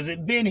 Because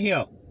it been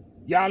here.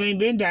 Y'all ain't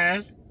been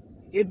dying.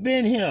 It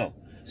been here.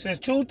 Since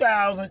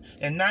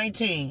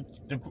 2019,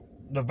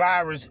 the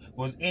virus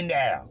was in the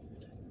air.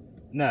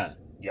 Nah,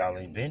 y'all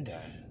ain't been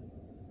dying.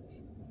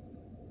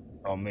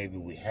 Or maybe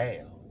we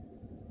have.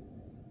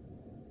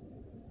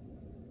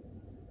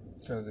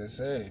 Because they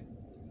say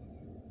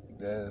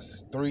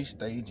there's 3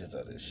 stages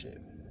of this shit,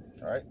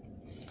 right?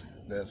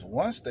 There's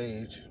one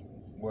stage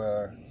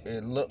where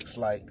it looks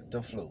like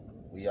the flu.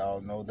 We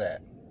all know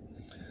that.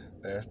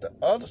 There's the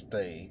other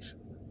stage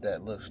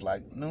that looks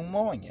like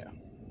pneumonia.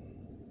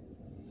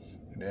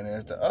 And then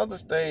there's the other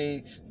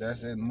stage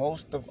that's in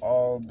most of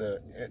all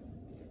the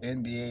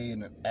NBA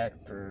and the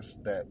actors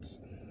that's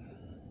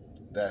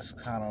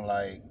kind of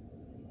like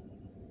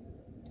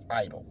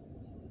idle.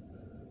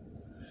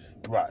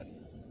 Right.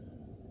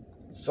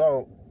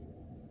 So,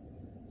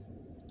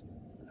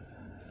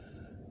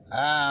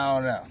 I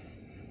don't know.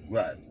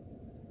 Right.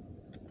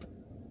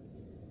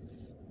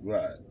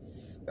 Right.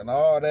 And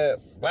all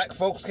that, black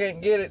folks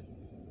can't get it.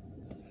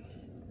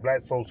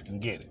 Black folks can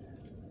get it.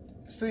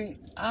 See,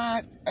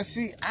 I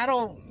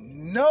don't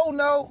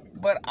know,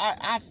 but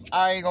I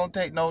ain't gonna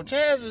take no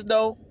chances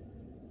though.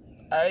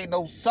 I ain't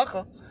no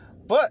sucker,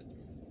 but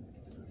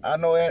I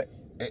know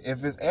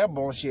if it's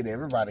airborne shit,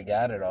 everybody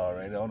got it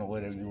already. I don't know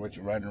what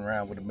you're running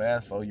around with a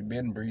mask for. You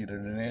been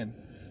breathing it in.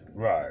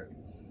 Right.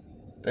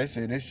 They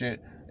say this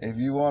shit. If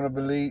you want to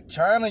believe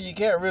China, you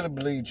can't really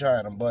believe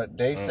China, but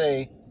they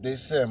say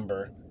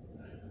December.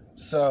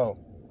 So,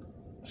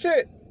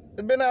 shit,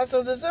 it's been out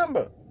since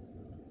December.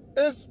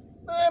 It's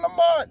the end of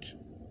March.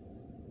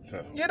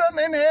 You done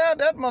inhale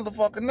that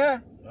motherfucker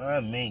now.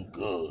 I mean,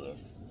 good.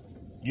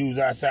 You was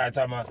outside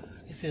talking about,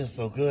 it feels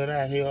so good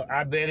out here.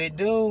 I bet it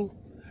do.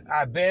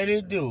 I bet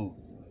it do.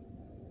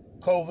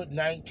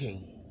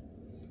 COVID-19.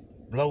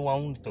 Blow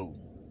on through.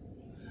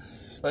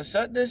 But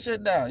shut this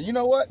shit down. You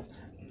know what?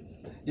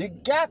 You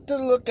got to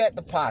look at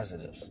the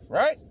positives,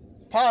 right?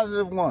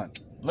 Positive 1.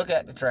 Look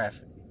at the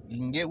traffic. You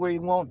can get where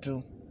you want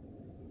to.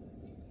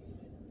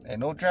 Ain't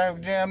no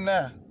traffic jam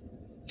now.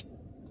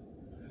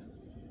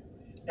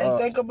 And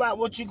think about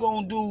what you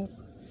gonna do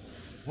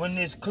when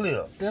this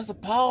clear. There's a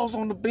pause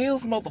on the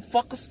bills,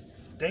 motherfuckers.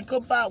 Think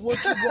about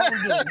what you gonna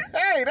do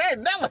Hey, that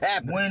ain't never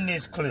happened. when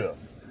this clear.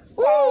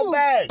 Woo! Fall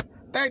back.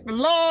 Thank the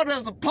Lord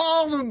there's a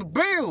pause on the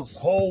bills.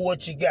 Hold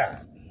what you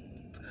got.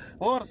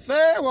 What I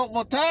said one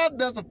more time,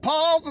 there's a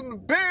pause on the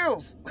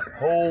bills.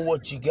 Hold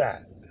what you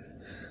got.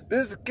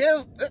 This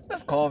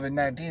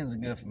COVID-19 is a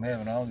gift from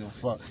heaven. I don't give a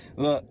fuck.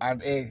 Look,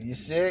 hey, you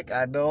sick?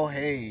 I know.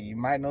 Hey, you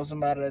might know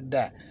somebody that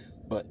died.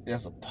 But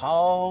there's a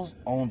pause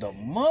on the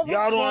motherfucking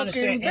Y'all don't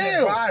understand. bills.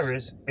 In a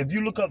virus, if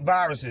you look up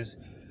viruses,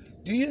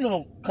 do you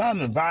know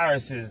common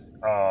viruses,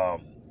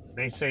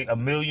 they say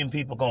 1 million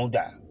people gonna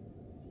die.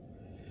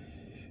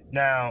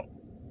 Now,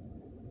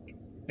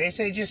 they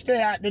say just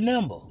stay out the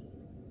number.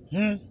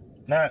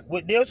 Now,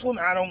 with this one,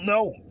 I don't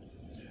know.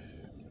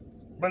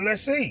 But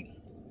let's see.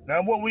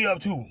 Now, what we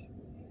up to?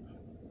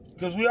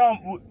 Because we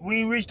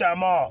ain't reached our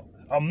mark.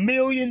 1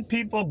 million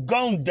people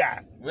gonna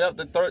die. We up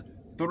to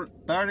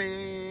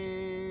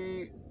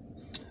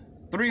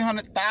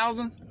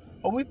 300,000.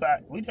 Oh, we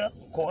back. We done.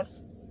 Quarter.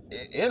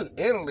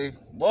 Italy,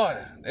 boy,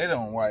 they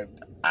don't wipe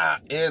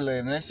out Italy,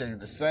 and they say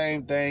the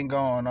same thing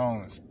going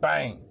on in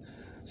Spain.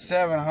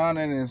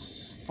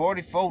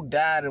 744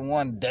 died in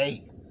one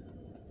day.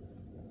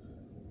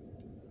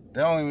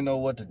 They don't even know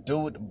what to do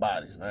with the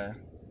bodies, man.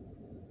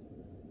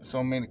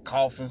 So many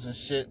coffins and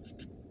shit.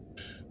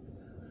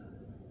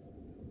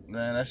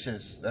 Man, that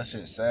shit's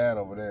sad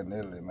over there in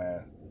Italy,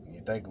 man.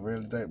 You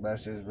really think that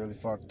shit's really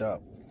fucked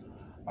up.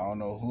 I don't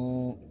know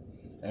who,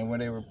 and when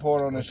they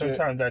report on this shit.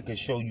 Sometimes I can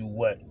show you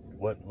what.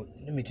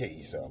 Let me tell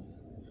you something.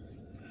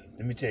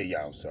 Let me tell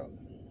y'all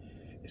something.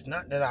 It's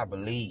not that I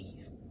believe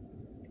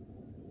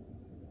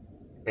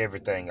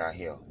everything I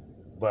hear,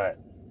 but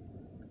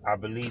I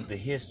believe the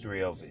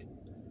history of it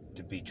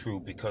to be true,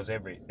 because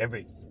every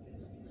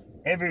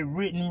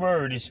written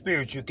word is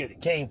spiritual.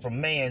 It came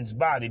from man's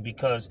body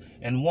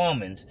and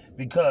woman's,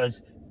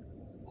 because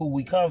who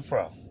we come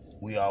from.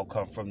 We all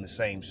come from the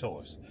same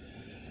source.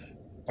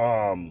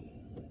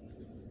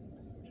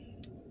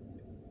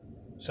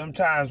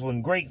 Sometimes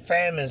when great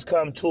famines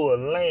come to a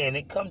land,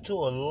 it come to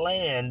a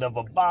land of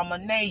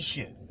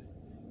abomination.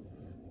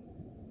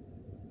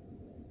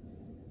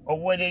 Or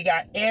where they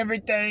got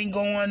everything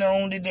going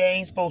on that they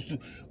ain't supposed to.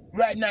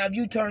 Right now, if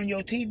you turn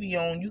your TV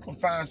on, you can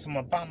find some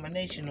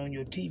abomination on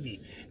your TV.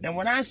 Now,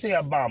 when I say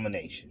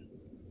abomination,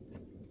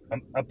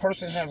 a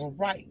person has a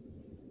right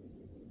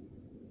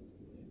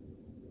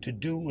to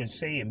do and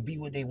say and be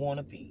what they want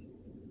to be.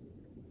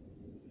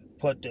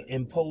 But to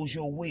impose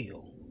your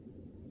will.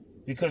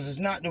 Because it's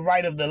not the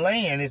right of the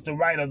land, it's the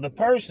right of the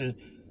person.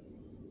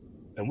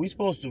 And we're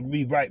supposed to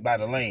be right by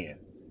the land.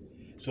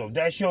 So if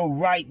that's your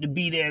right to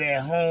be there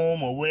at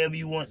home or wherever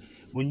you want,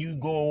 when you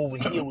go over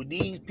here with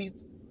these people,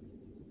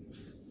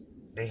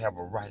 they have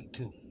a right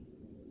too.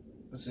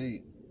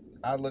 See,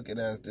 I look at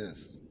it as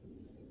this.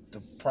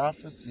 The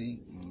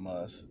prophecy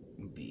must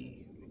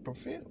be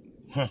fulfilled.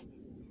 Huh.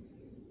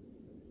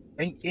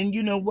 And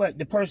you know what?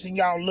 The person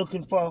y'all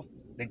looking for,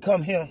 they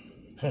come here.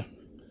 Huh.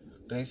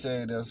 They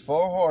say there's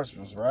 4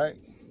 horsemen, right?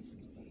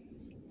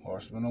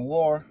 Horsemen of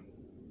war,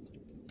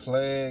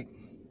 plague,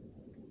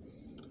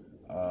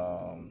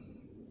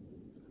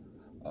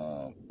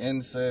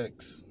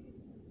 insects,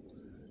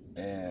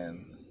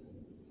 and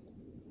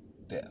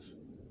death.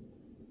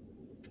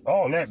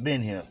 All that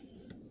been here.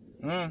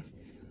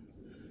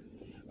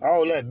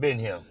 All that been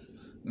here.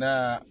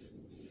 Now,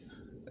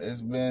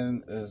 it's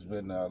been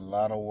a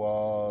lot of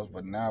wars,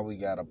 but now we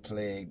got a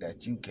plague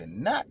that you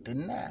cannot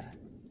deny.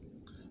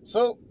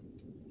 So,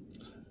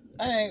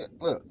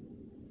 look,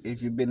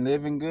 if you've been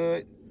living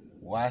good,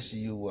 why should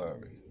you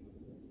worry?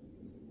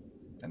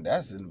 And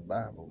that's in the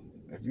Bible.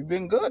 If you've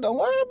been good, don't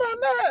worry about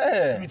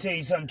that. Let me tell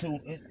you something too.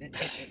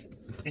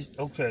 It's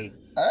okay.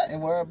 I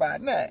ain't worried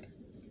about that.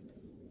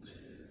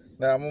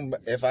 Now,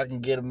 if I can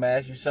get a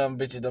mask, you some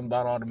bitches done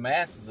bought all the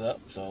masks up,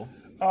 so.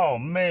 Oh,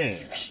 man.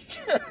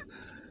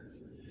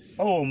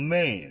 Oh,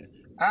 man.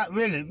 I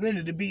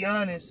really, to be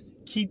honest,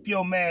 keep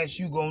your mask,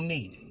 you gonna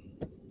need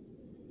it.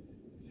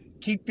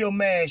 Keep your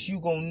mask, you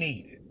gonna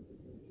need it.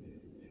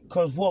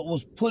 Because what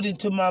was put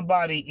into my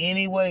body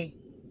anyway,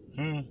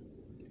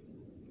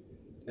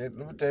 Let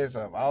me tell you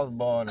something. I was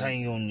born I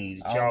ain't gonna need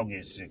it. Y'all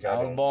get sick.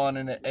 I was born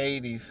in the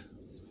 80s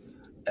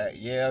at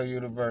Yale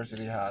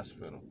University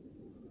Hospital.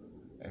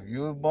 If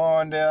you was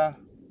born there,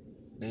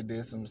 they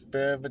did some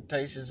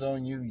experimentations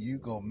on you, you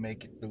gonna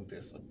make it through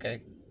this,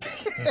 okay?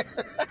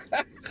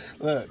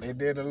 Look, they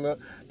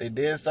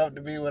did something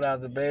to me when I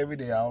was a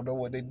baby. I don't know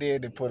what they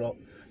did. They put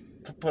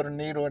a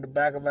needle in the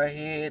back of my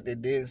head. They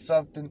did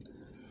something.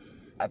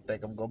 I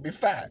think I'm gonna be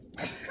fine.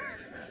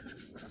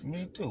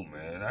 Me too,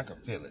 man. I can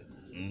feel it.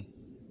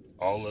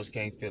 All of us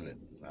can't feel it.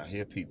 I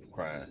hear people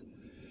crying.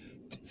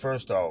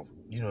 First off,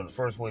 you know the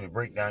first way to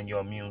break down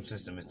your immune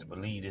system is to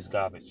believe this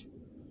garbage.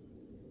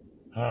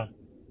 Huh?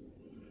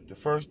 The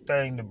first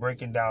thing to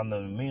breaking down the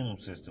immune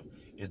system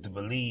is to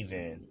believe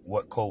in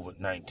what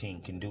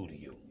COVID-19 can do to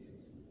you.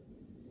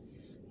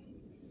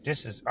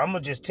 I'm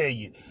going to just tell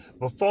you,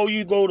 before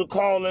you go to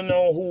calling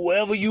on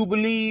whoever you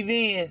believe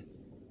in,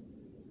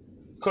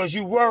 because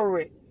you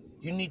worried,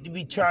 you need to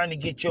be trying to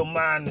get your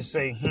mind to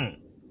say,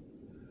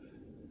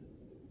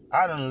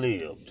 I done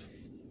lived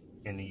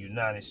in the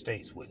United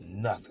States with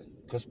nothing.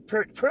 Because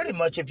pretty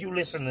much if you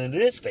listen to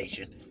this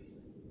station,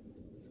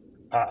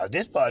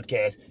 this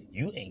podcast,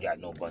 you ain't got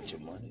no bunch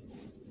of money.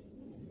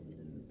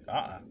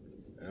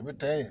 Let me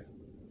tell you,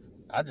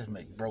 I just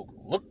make broke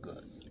look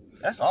good.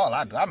 That's all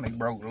I do. I make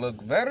broke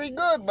look very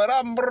good, but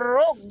I'm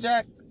broke,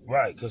 Jack.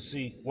 Right, because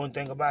see, one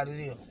thing about it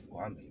is,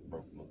 I make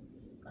broke look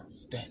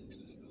outstanding.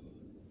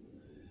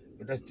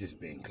 But that's just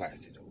being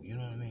classy, though. You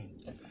know what I mean?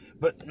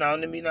 But now,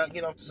 let me not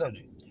get off the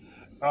subject.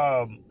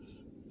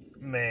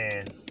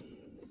 Man,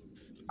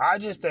 I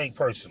just think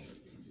personally,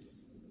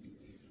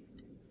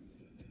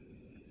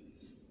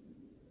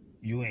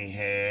 you ain't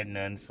had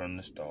nothing from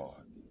the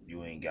start.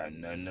 You ain't got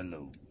nothing to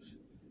lose.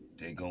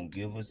 They gonna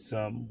give us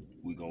something.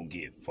 We gonna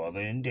get further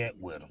in debt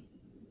with them.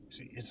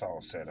 See, it's all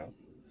set up.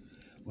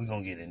 We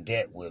gonna get in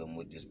debt with them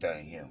with this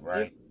thing here,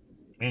 right?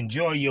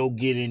 Enjoy your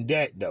get in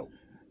debt, though.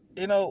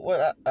 You know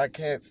what I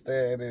can't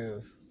stand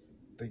is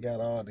they got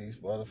all these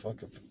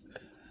motherfucking.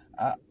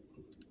 I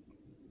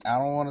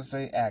don't want to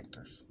say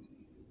actors.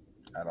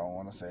 I don't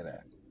want to say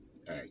that.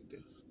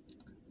 Actors.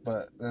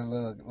 But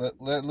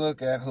let's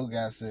look at who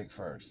got sick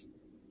first.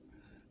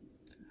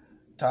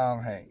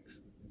 Tom Hanks.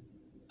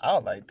 I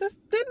was like, didn't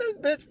this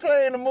bitch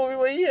play in a movie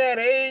where he had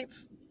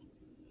AIDS?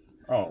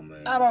 Oh,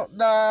 man. I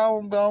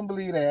don't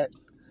believe that.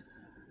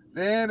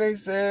 Then they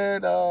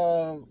said,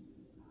 the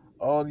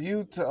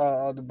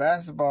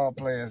basketball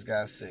players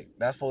got sick.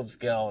 That's supposed to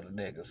scare all the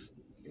niggas.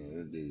 Yeah,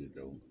 it did,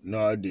 though.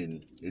 No, it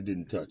didn't. It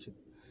didn't touch it.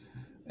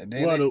 And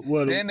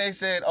then they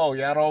said, "Oh,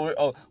 y'all don't.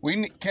 Oh, we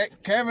need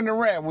Kevin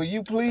Durant. Will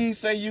you please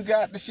say you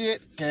got the shit?"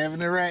 Kevin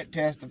Durant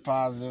tested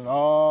positive.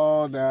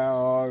 Oh no,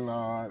 oh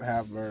Lord,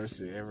 have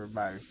mercy.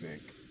 Everybody's sick.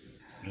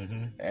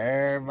 Mm-hmm.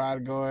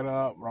 Everybody going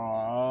up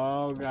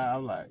wrong. Oh God,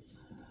 I'm like,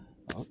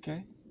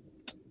 okay,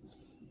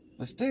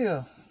 but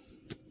still,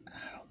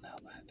 I don't know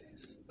about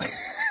this.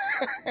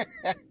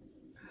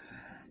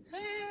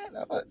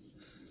 But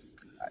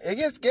it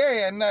gets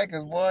scary at night,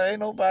 cause boy, ain't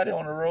nobody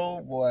on the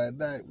road, boy, at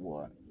night,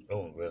 boy.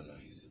 Oh, real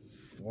nice.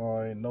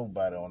 Boy, ain't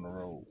nobody on the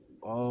road.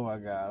 Oh my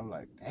God, I'm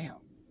like, damn,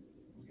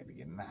 I gotta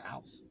get in the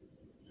house.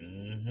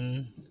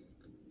 Mm-hmm.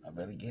 I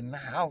better get in the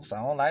house.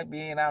 I don't like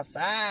being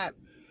outside.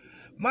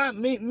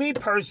 Me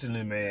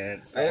personally,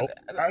 man,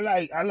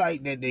 I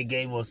like that they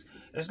gave us.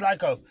 It's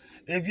like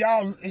if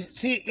y'all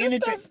see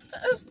anything.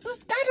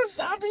 It's got a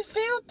zombie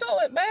feel to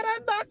it, man.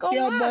 I'm not gonna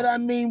lie. But I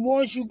mean,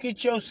 once you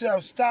get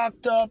yourself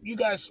stocked up, you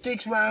got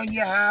sticks around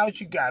your house,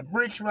 you got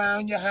bricks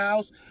around your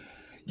house.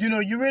 You know,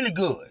 you're really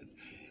good.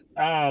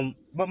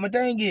 But my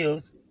thing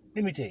is,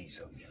 let me tell you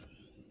something, y'all.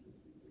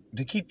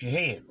 To keep your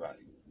head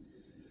right.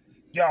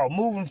 Y'all,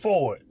 moving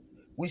forward,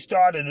 we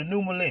started a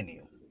new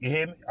millennium. You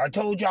hear me? I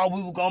told y'all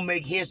we were going to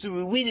make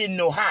history. We didn't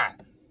know how.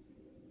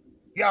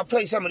 Y'all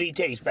play some of these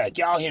tapes back.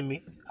 Y'all hear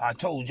me? I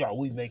told y'all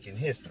we making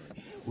history.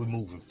 We're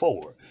moving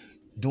forward,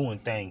 doing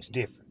things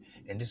different.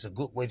 And this is a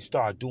good way to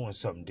start doing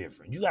something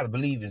different. You got to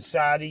believe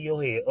inside of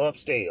your head,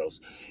 upstairs,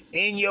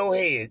 in your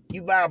head.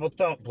 You Bible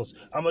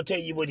thumpers. I'm going to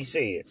tell you what he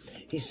said.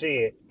 He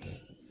said,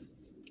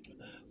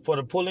 for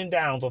the pulling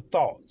down of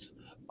thoughts,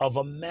 of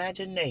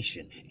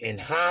imagination in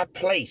high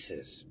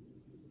places,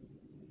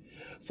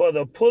 for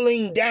the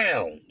pulling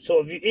down.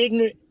 So if you're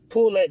ignorant,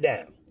 pull that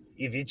down.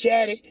 If you're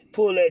chatty,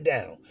 pull that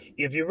down.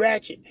 If you're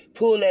ratchet,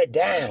 pull that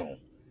down.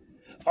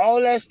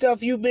 All that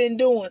stuff you've been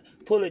doing,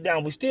 pull it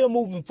down. We're still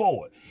moving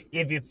forward.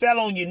 If you fell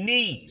on your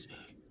knees,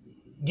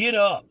 get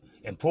up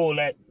and pull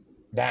that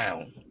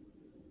down.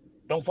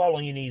 Don't fall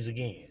on your knees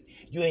again.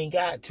 You ain't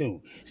got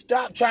to.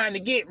 Stop trying to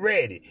get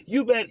ready.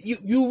 You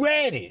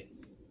ready.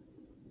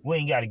 We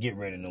ain't got to get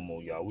ready no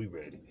more, y'all. We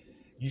ready.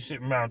 You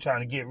sitting around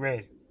trying to get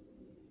ready.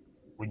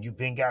 When you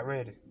been got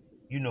ready,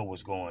 you know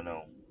what's going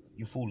on.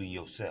 You fooling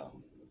yourself.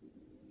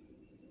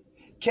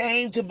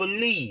 Came to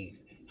believe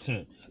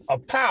a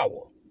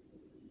power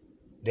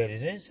that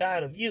is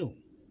inside of you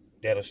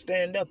that'll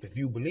stand up if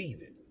you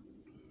believe it.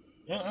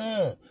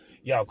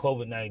 Y'all,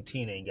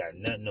 COVID-19 ain't got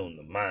nothing on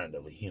the mind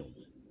of a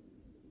human.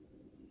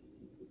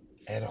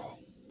 At all.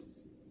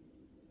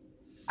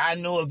 I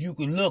know if you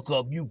can look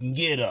up, you can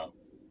get up.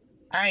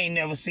 I ain't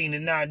never seen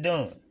it not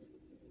done.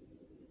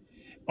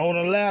 On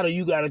a ladder,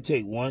 you got to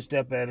take one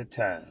step at a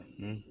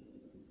time.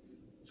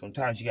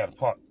 Sometimes you got to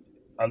part.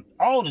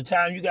 All the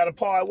time, you got to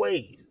part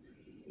ways.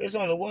 It's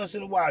only once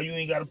in a while you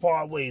ain't got to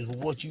part ways with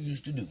what you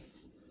used to do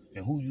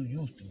and who you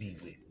used to be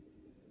with.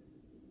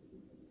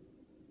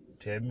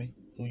 Tell me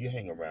who you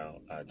hang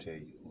around, I'll tell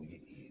you who you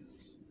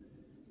is.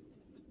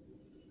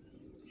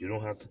 You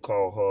don't have to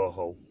call her a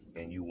hoe,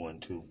 and you one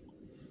too.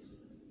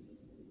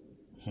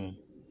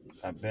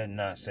 I better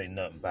not say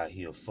nothing about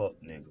he a fuck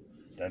nigga.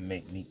 That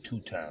make me 2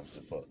 times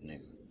the fuck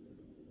nigga.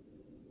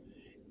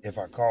 If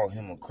I call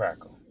him a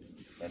cracker,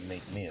 that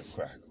make me a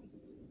cracker.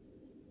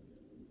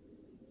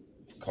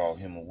 If I call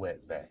him a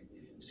wetback.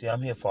 See,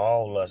 I'm here for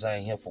all of us. I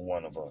ain't here for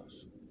one of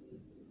us.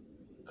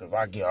 Because if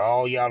I get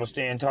all y'all to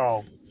stand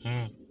tall,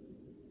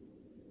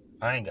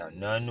 I ain't got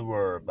nothing to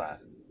worry about.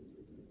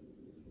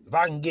 If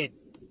I can get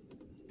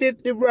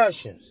 50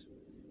 Russians,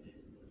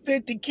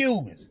 50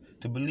 Cubans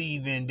to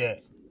believe in that,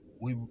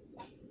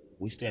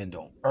 we stand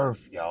on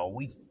earth, y'all.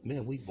 We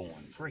born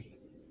free.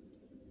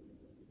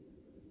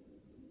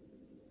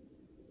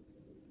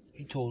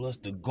 He told us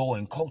to go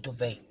and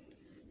cultivate.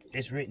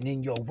 It's written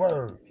in your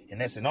word,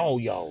 and that's in all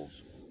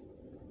y'all's.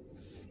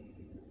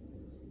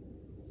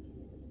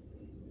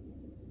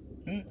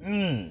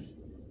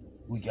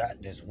 We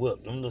got this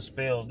whip. Them little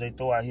spells they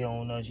throw out here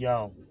on us,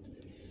 y'all.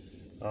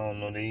 I don't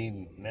know, they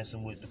even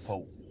messing with the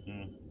Pope.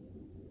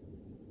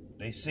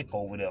 They sick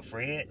over there,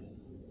 Fred.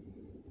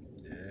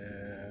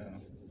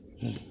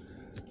 Yeah.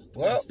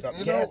 Well, stop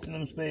casting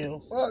them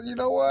spells. Well, you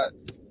know what?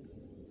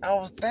 I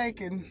was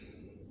thinking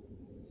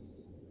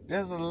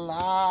there's a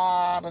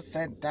lot of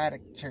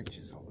synthetic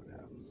churches over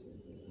there.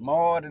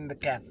 More than the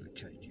Catholic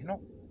Church, you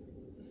know?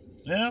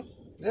 Yeah?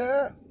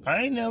 Yeah.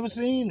 I ain't never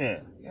seen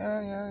that.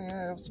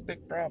 Yeah. It was a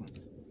big problem.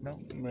 No?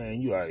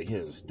 Man, you ought to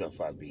hear the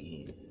stuff I be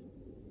hearing.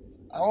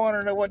 I want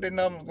to know what the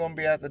number's going to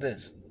be after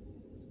this.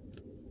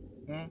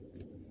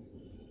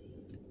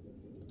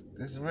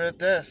 This is a real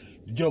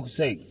test. The Joker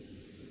say,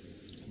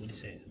 what he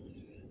said?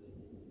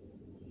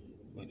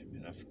 Wait a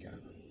minute, I forgot.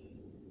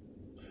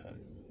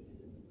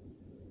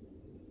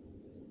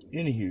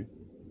 Anywho,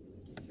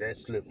 that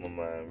slipped my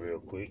mind real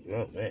quick.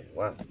 Oh, man,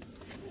 wow.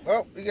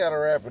 Well, we got to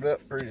wrap it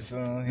up pretty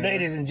soon here.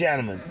 Ladies and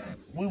gentlemen,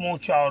 we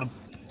want y'all to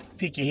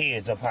pick your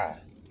heads up high.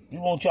 We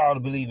want y'all to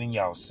believe in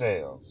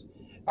yourselves.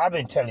 I've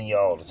been telling you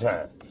all the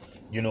time,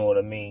 you know what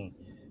I mean,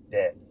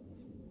 that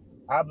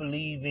I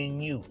believe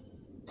in you.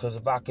 Because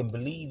if I can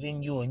believe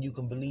in you and you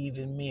can believe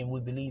in me and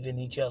we believe in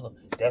each other,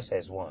 that's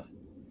as one.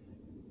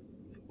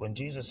 When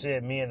Jesus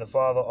said me and the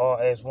Father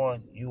are as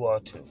one, you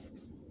are too.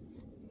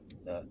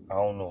 Now, I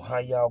don't know how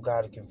y'all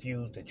got it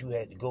confused that you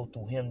had to go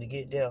through him to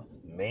get there.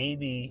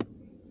 Maybe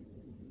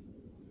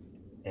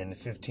in the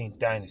 15th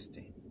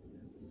dynasty.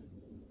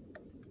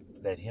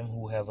 Let him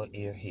who have an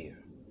ear hear.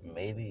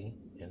 Maybe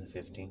in the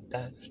 15th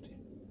dynasty.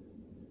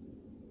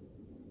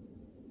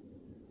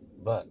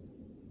 But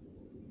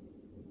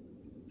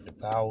the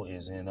power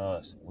is in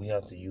us. We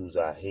have to use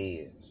our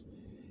heads.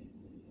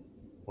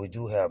 We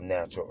do have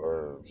natural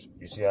herbs.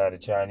 You see how the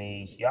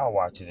Chinese, y'all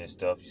watching this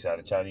stuff, you see how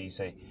the Chinese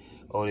say,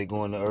 oh, they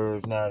going to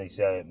herbs now? They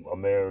say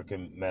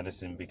American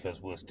medicine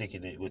because we'll stick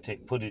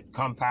it, put it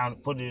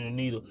in a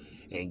needle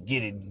and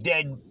get it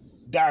dead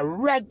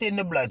direct in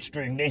the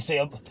bloodstream. They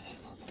say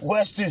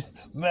Western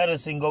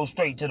medicine goes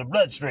straight to the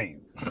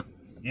bloodstream.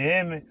 You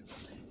hear me?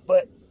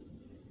 But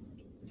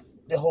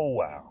the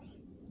whole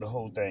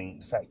thing,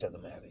 the fact of the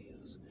matter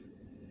is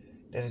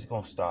that it's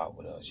going to start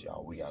with us,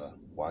 y'all. We got to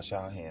wash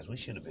our hands. We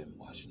should have been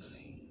washing our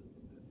hands.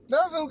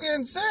 Those who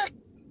getting sick.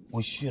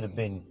 We should have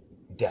been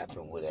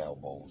dapping with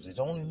elbows. It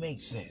only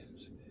makes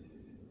sense.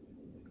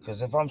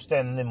 Because if I'm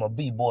standing in my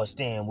B-boy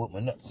stand with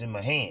my nuts in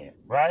my hand,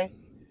 right?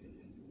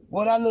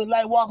 What I look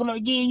like walking up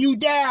getting you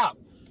dap,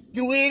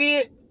 you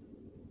idiot.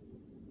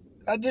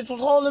 I just was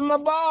holding my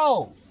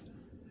ball.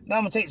 Now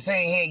I'm going to take the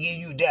same hand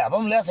getting you dap.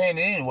 I'm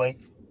left-handed anyway.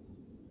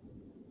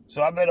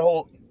 So I better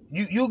hold.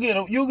 You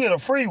get a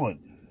free one.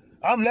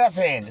 I'm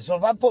left-handed. So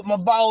if I put my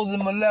balls in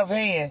my left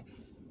hand,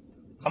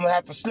 I'm going to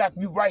have to slap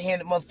you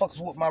right-handed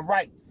motherfuckers with my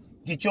right.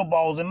 Get your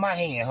balls in my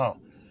hand, huh?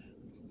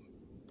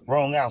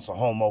 Wrong answer,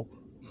 homo.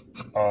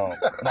 No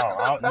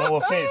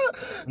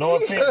offense. No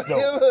offense,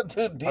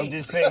 though. I'm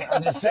just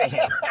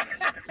saying.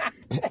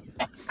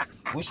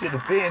 We should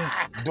have been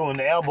doing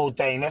the elbow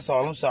thing. That's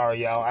all. I'm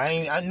sorry, y'all.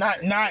 I'm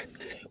not.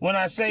 When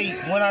I say,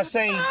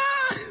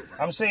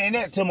 I'm saying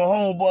that to my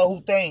homeboy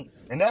who think,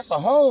 and that's a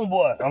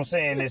homeboy I'm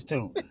saying this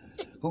to,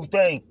 who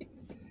think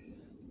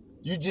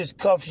you just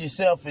cuff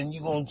yourself and you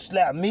gonna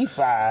slap me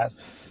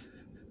 5.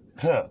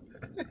 Huh.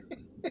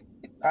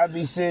 I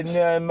be sitting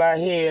there in my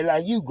head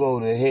like, you go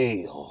to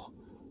hell.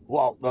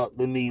 Walked up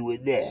to me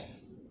with that.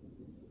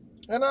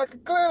 And I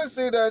can clearly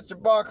see that your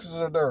boxers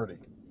are dirty.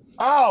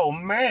 Oh,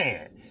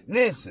 man.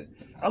 Listen,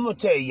 I'm going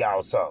to tell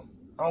y'all something.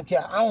 I don't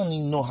care. I don't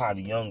even know how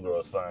the young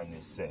girls find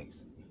this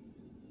sex.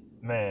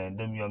 Man,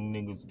 them young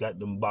niggas got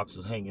them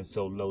boxers hanging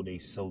so low, they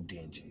so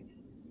dingy.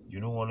 You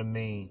know what I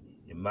mean?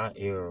 In my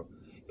era,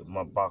 if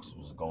my boxers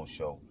was going to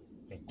show,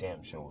 they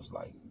damn sure was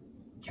like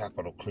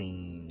capital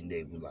clean.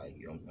 They were like,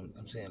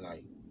 I'm saying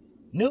like,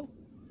 new.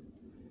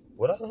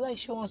 What I look like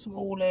showing some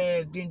old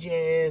ass, dingy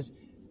ass,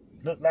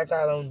 look like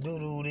I done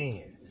doo-dooed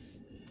in.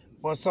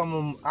 But some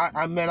of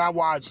them, I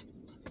watch,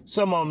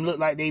 some of them look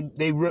like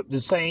they ripped the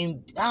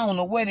same, I don't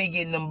know where they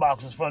getting them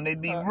boxes from, they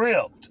be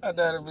ripped. My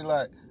daddy be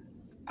like,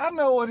 I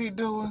know what he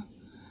doing.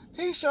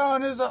 He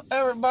showing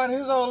everybody,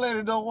 his old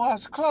lady don't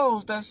wash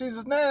clothes, that she's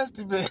a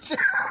nasty bitch.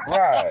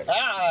 Right.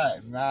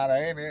 Nah, that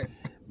ain't it.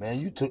 Man,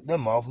 you took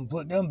them off and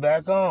put them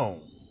back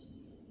on.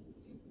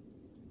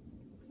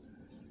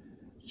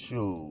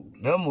 Shoot.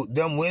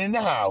 Them went in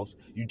the house.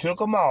 You took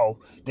them off.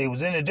 They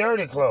was in the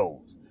dirty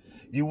clothes.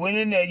 You went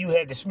in there. You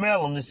had to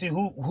smell them to see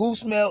who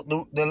smelled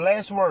the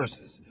less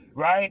worses,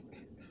 right?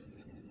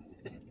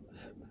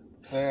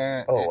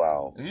 Man, oh,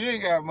 wow. If you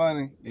ain't got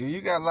money, if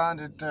you got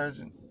laundry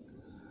detergent,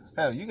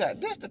 hell, you got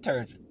dish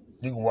detergent.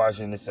 You can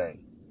wash in the sink,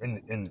 in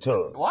the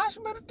tub. Wash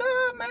them in the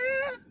tub, man.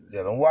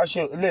 Yeah, don't wash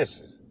your,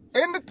 listen.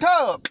 In the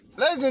tub.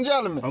 Ladies and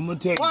gentlemen, I'm going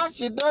to tell you. Wash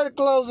your dirty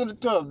clothes in the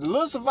tub. The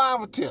little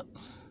survival tip.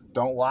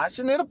 Don't wash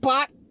it in a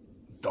pot.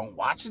 Don't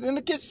wash it in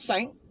the kitchen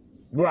sink.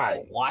 Right.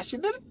 Go wash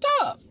it in the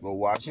tub. Go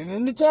wash it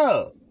in the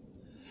tub.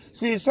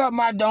 See, it's something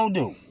I don't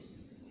do.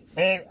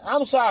 And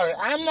I'm sorry,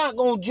 I'm not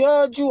going to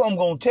judge you. I'm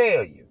going to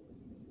tell you.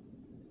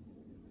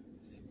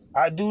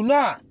 I do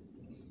not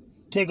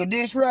take a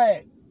dish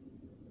rag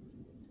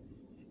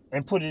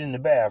and put it in the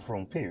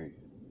bathroom, period.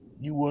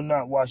 You will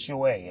not wash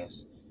your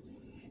ass.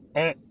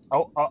 And,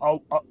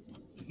 y'all,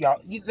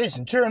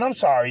 listen, children, I'm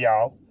sorry,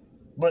 y'all.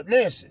 But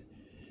listen.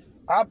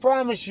 I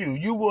promise you,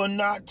 you will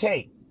not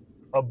take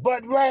a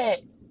butt rag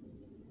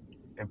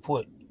and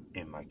put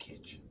in my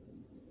kitchen.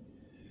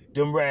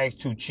 Them rags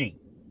too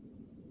cheap.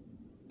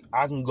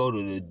 I can go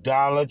to the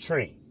Dollar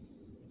Tree.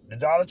 The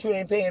Dollar Tree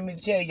ain't paying me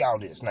to tell y'all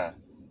this now.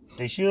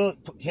 They should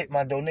hit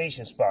my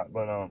donation spot,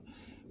 but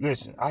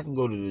listen, I can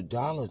go to the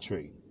Dollar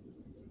Tree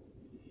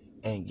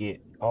and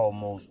get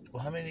almost,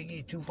 how many they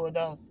get? 2 for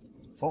 $1?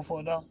 4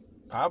 for $1?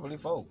 Probably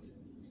 4.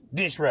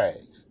 Dish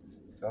rags.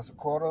 That's a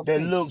quarter of a That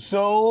piece. look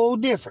so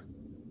different.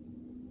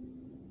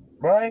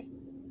 Right?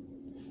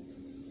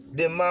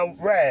 Then my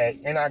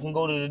rag, and I can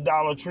go to the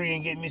Dollar Tree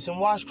and get me some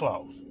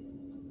washcloths.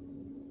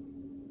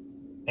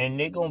 And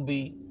they're going to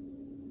be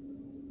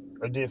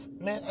a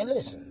different, man, and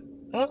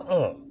listen,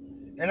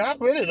 And I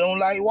really don't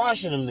like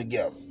washing them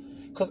together.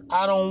 Because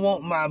I don't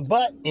want my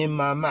butt in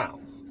my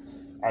mouth.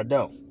 I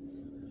don't.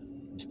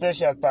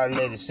 Especially after I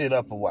let it sit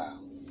up a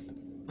while.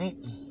 I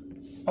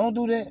don't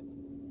do that.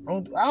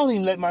 I don't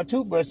even let my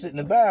toothbrush sit in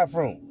the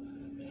bathroom.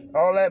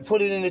 All that,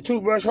 put it in the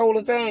toothbrush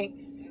holder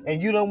thing,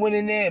 and you done went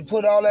in there and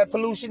put all that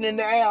pollution in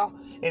the air,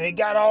 and it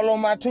got all on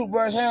my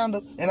toothbrush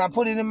handle, and I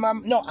put it in my...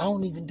 No, I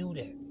don't even do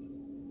that.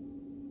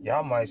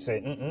 Y'all might say,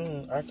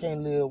 I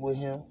can't live with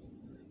him.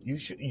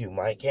 You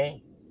might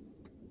can't.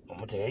 I'm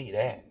going to tell you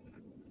that.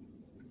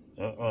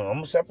 I'm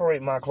going to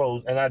separate my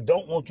clothes, and I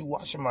don't want you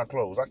washing my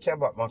clothes. I care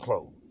about my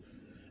clothes.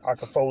 I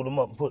can fold them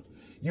up and put...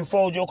 You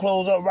fold your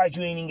clothes up right,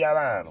 you ain't even got to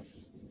iron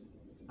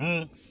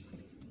them.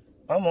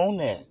 I'm on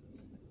that.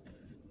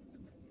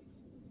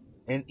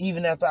 And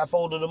even after I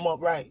folded them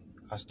up right,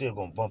 I still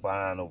gonna bump an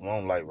iron over. I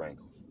don't like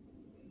wrinkles.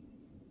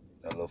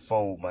 That little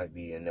fold might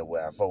be in there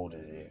where I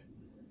folded it at.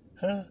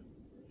 Huh?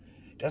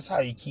 That's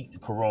how you keep the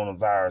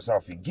coronavirus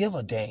off you. Give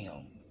a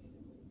damn.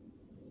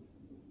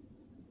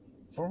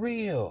 For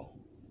real.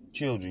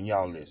 Children,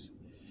 y'all listen.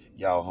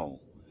 Y'all home.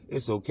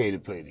 It's okay to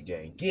play the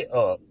game. Get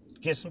up.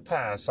 Get some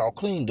pine saw.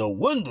 Clean the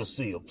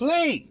windowsill,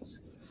 please.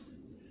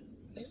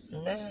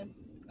 Listen, man.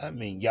 I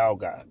mean, y'all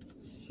got...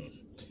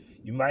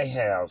 You might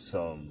have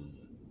some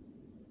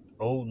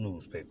old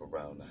newspaper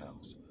around the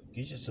house.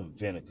 Get you some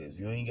vinegar. If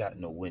you ain't got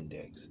no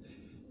Windex,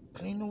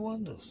 clean the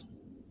windows.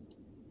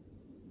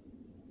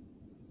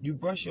 You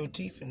brush your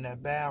teeth in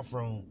that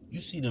bathroom. You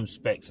see them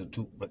specks of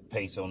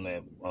toothpaste on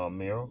that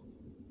mirror.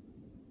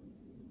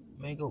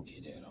 Man, go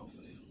get that off of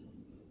there.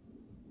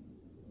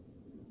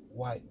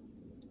 Wipe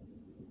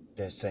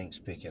that sink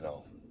spigot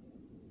off.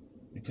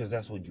 Because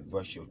that's what you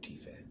brush your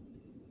teeth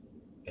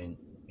at. And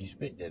you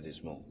spit there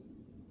this morning.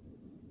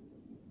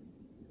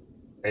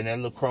 And that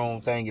little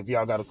chrome thing, if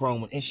y'all got a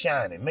chrome one, it's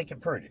shining. Make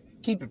it pretty.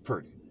 Keep it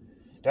pretty.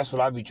 That's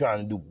what I be trying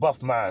to do.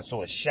 Buff mine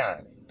so it's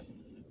shining.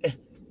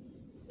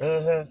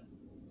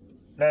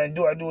 Now,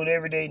 do I do it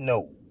every day?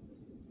 No.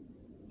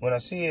 When I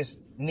see it's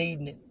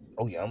needing it,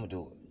 oh yeah, I'm going to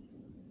do it.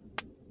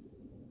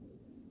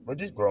 But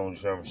this grown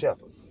Sherman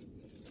Shepherd.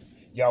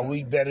 Y'all,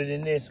 we better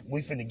than this.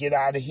 We finna get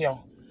out of here.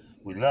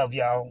 We love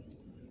y'all.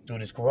 Through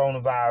this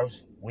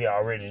coronavirus, we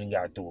already done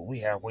got through it. We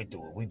halfway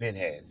through it. We been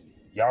had it.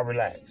 Y'all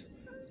relax.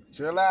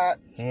 Chill out.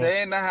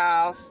 Stay in the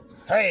house.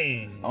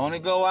 Hey. Only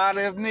go out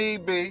if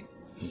need be.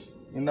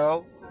 You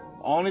know.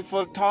 Only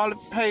for toilet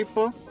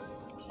paper.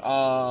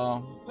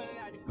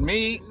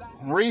 Meat.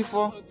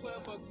 Reefer.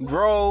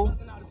 Dro.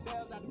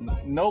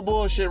 No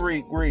bullshit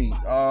read.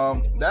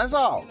 That's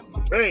all.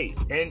 Hey,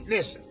 and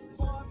listen.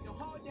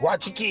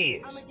 Watch your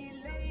kids.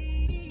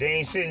 They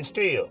ain't sitting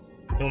still.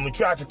 When the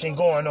traffic ain't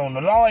going on.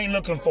 The law ain't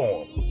looking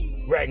for them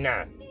right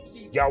now.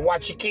 Y'all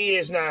watch your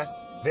kids now.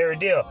 Very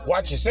dear.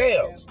 Watch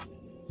yourselves.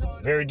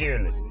 Very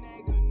dearly.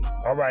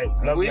 All right.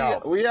 Love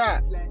y'all. We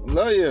out.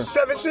 Love you.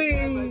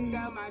 17.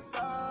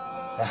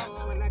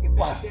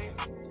 Wow.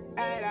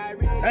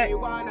 Hey,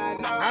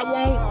 I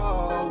won't.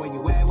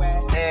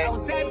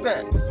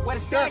 What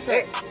is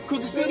that?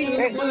 Cruise the city in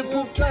Hey. a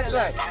bulletproof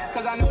Cadillac. Cadillac.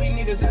 Cause I know these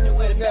niggas out here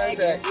with a bag.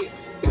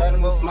 Gotta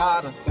move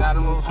smarter.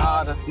 Gotta move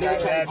harder. Nigga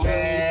try to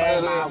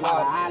burn my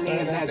water. I lay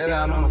his ass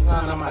down on my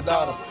son and my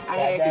daughter. I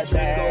had to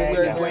drink go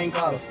with Dwayne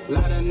Carter. A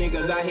lot of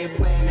niggas out here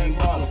playing they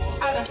ballin'.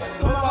 I done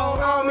put my own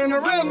arm in the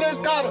realness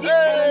Carter. And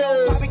I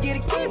know Poppy get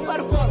a key for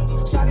the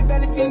bottle. Shotty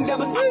barely seen,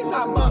 never seen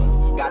some bottle.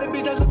 Got a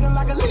bitch that's looking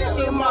like a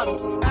leadership model.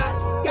 I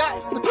got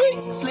the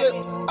pink slip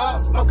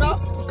up my golf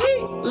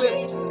ski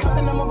list.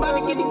 Coming on my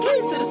body, get the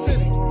keys to the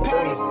city.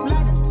 Patty,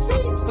 black,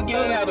 city.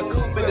 Forgetting how the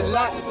coupe in the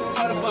lot.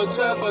 Turn for a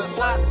 12 for a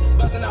slot.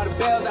 Busting all the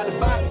bells out the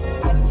box.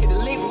 I just hit the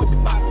link with the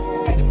box.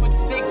 Had to put the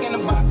stick in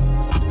the box.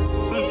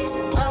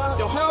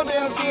 The whole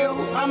damn field,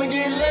 I'ma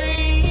get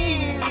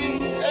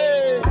lazy.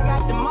 Hey. I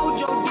got the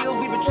mojo deals,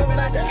 we been tripping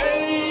like the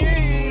 80s.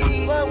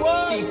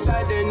 She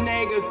said the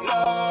nigga so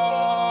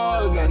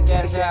gotta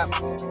cash out.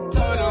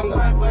 Told him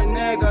wipe a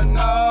nigga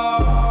no.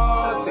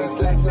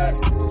 Say slack.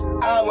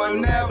 I will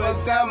never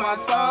sell my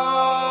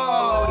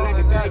soul.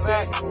 Nigga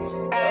back.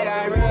 And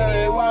I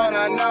really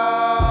wanna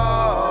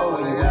know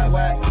when you got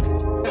whack.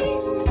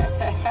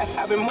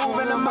 I've been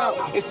moving them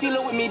out. And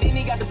stealing with me, then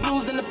he got the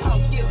blues in the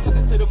pouch. Yeah, took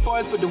it to the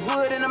forest, put the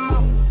wood in the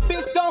mouth.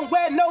 Bitch, don't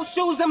wear no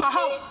shoes in my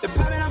house. The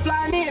private I'm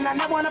flying in, I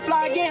never wanna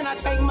fly again. I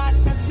take my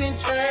chances in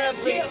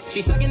traffic. Yeah.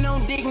 She sucking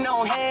on dick,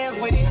 no hands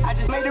with it. I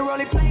just made the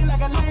rolling plane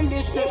like a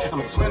landing strip. I'm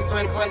a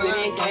 2020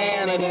 president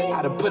candidate.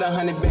 I done put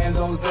 100 bands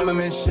on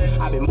Zimmerman shit.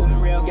 I been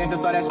moving real gangster,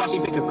 so that's why she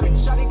pick a crit.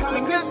 Shawty call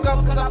me Crisco,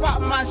 cause I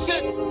pop my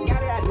shit. Got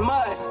it out the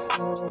mud.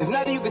 There's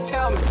nothing you can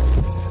tell me.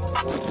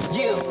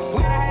 Yeah,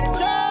 when I had a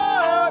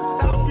drug,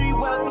 South Street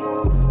wealthy.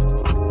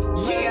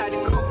 Yeah, I had the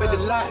coupe in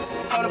the lot.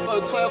 Told her for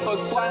a 12 for a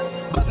swat.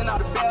 Buzzing all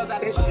the bells out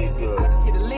the That shit good. I just hit a lick.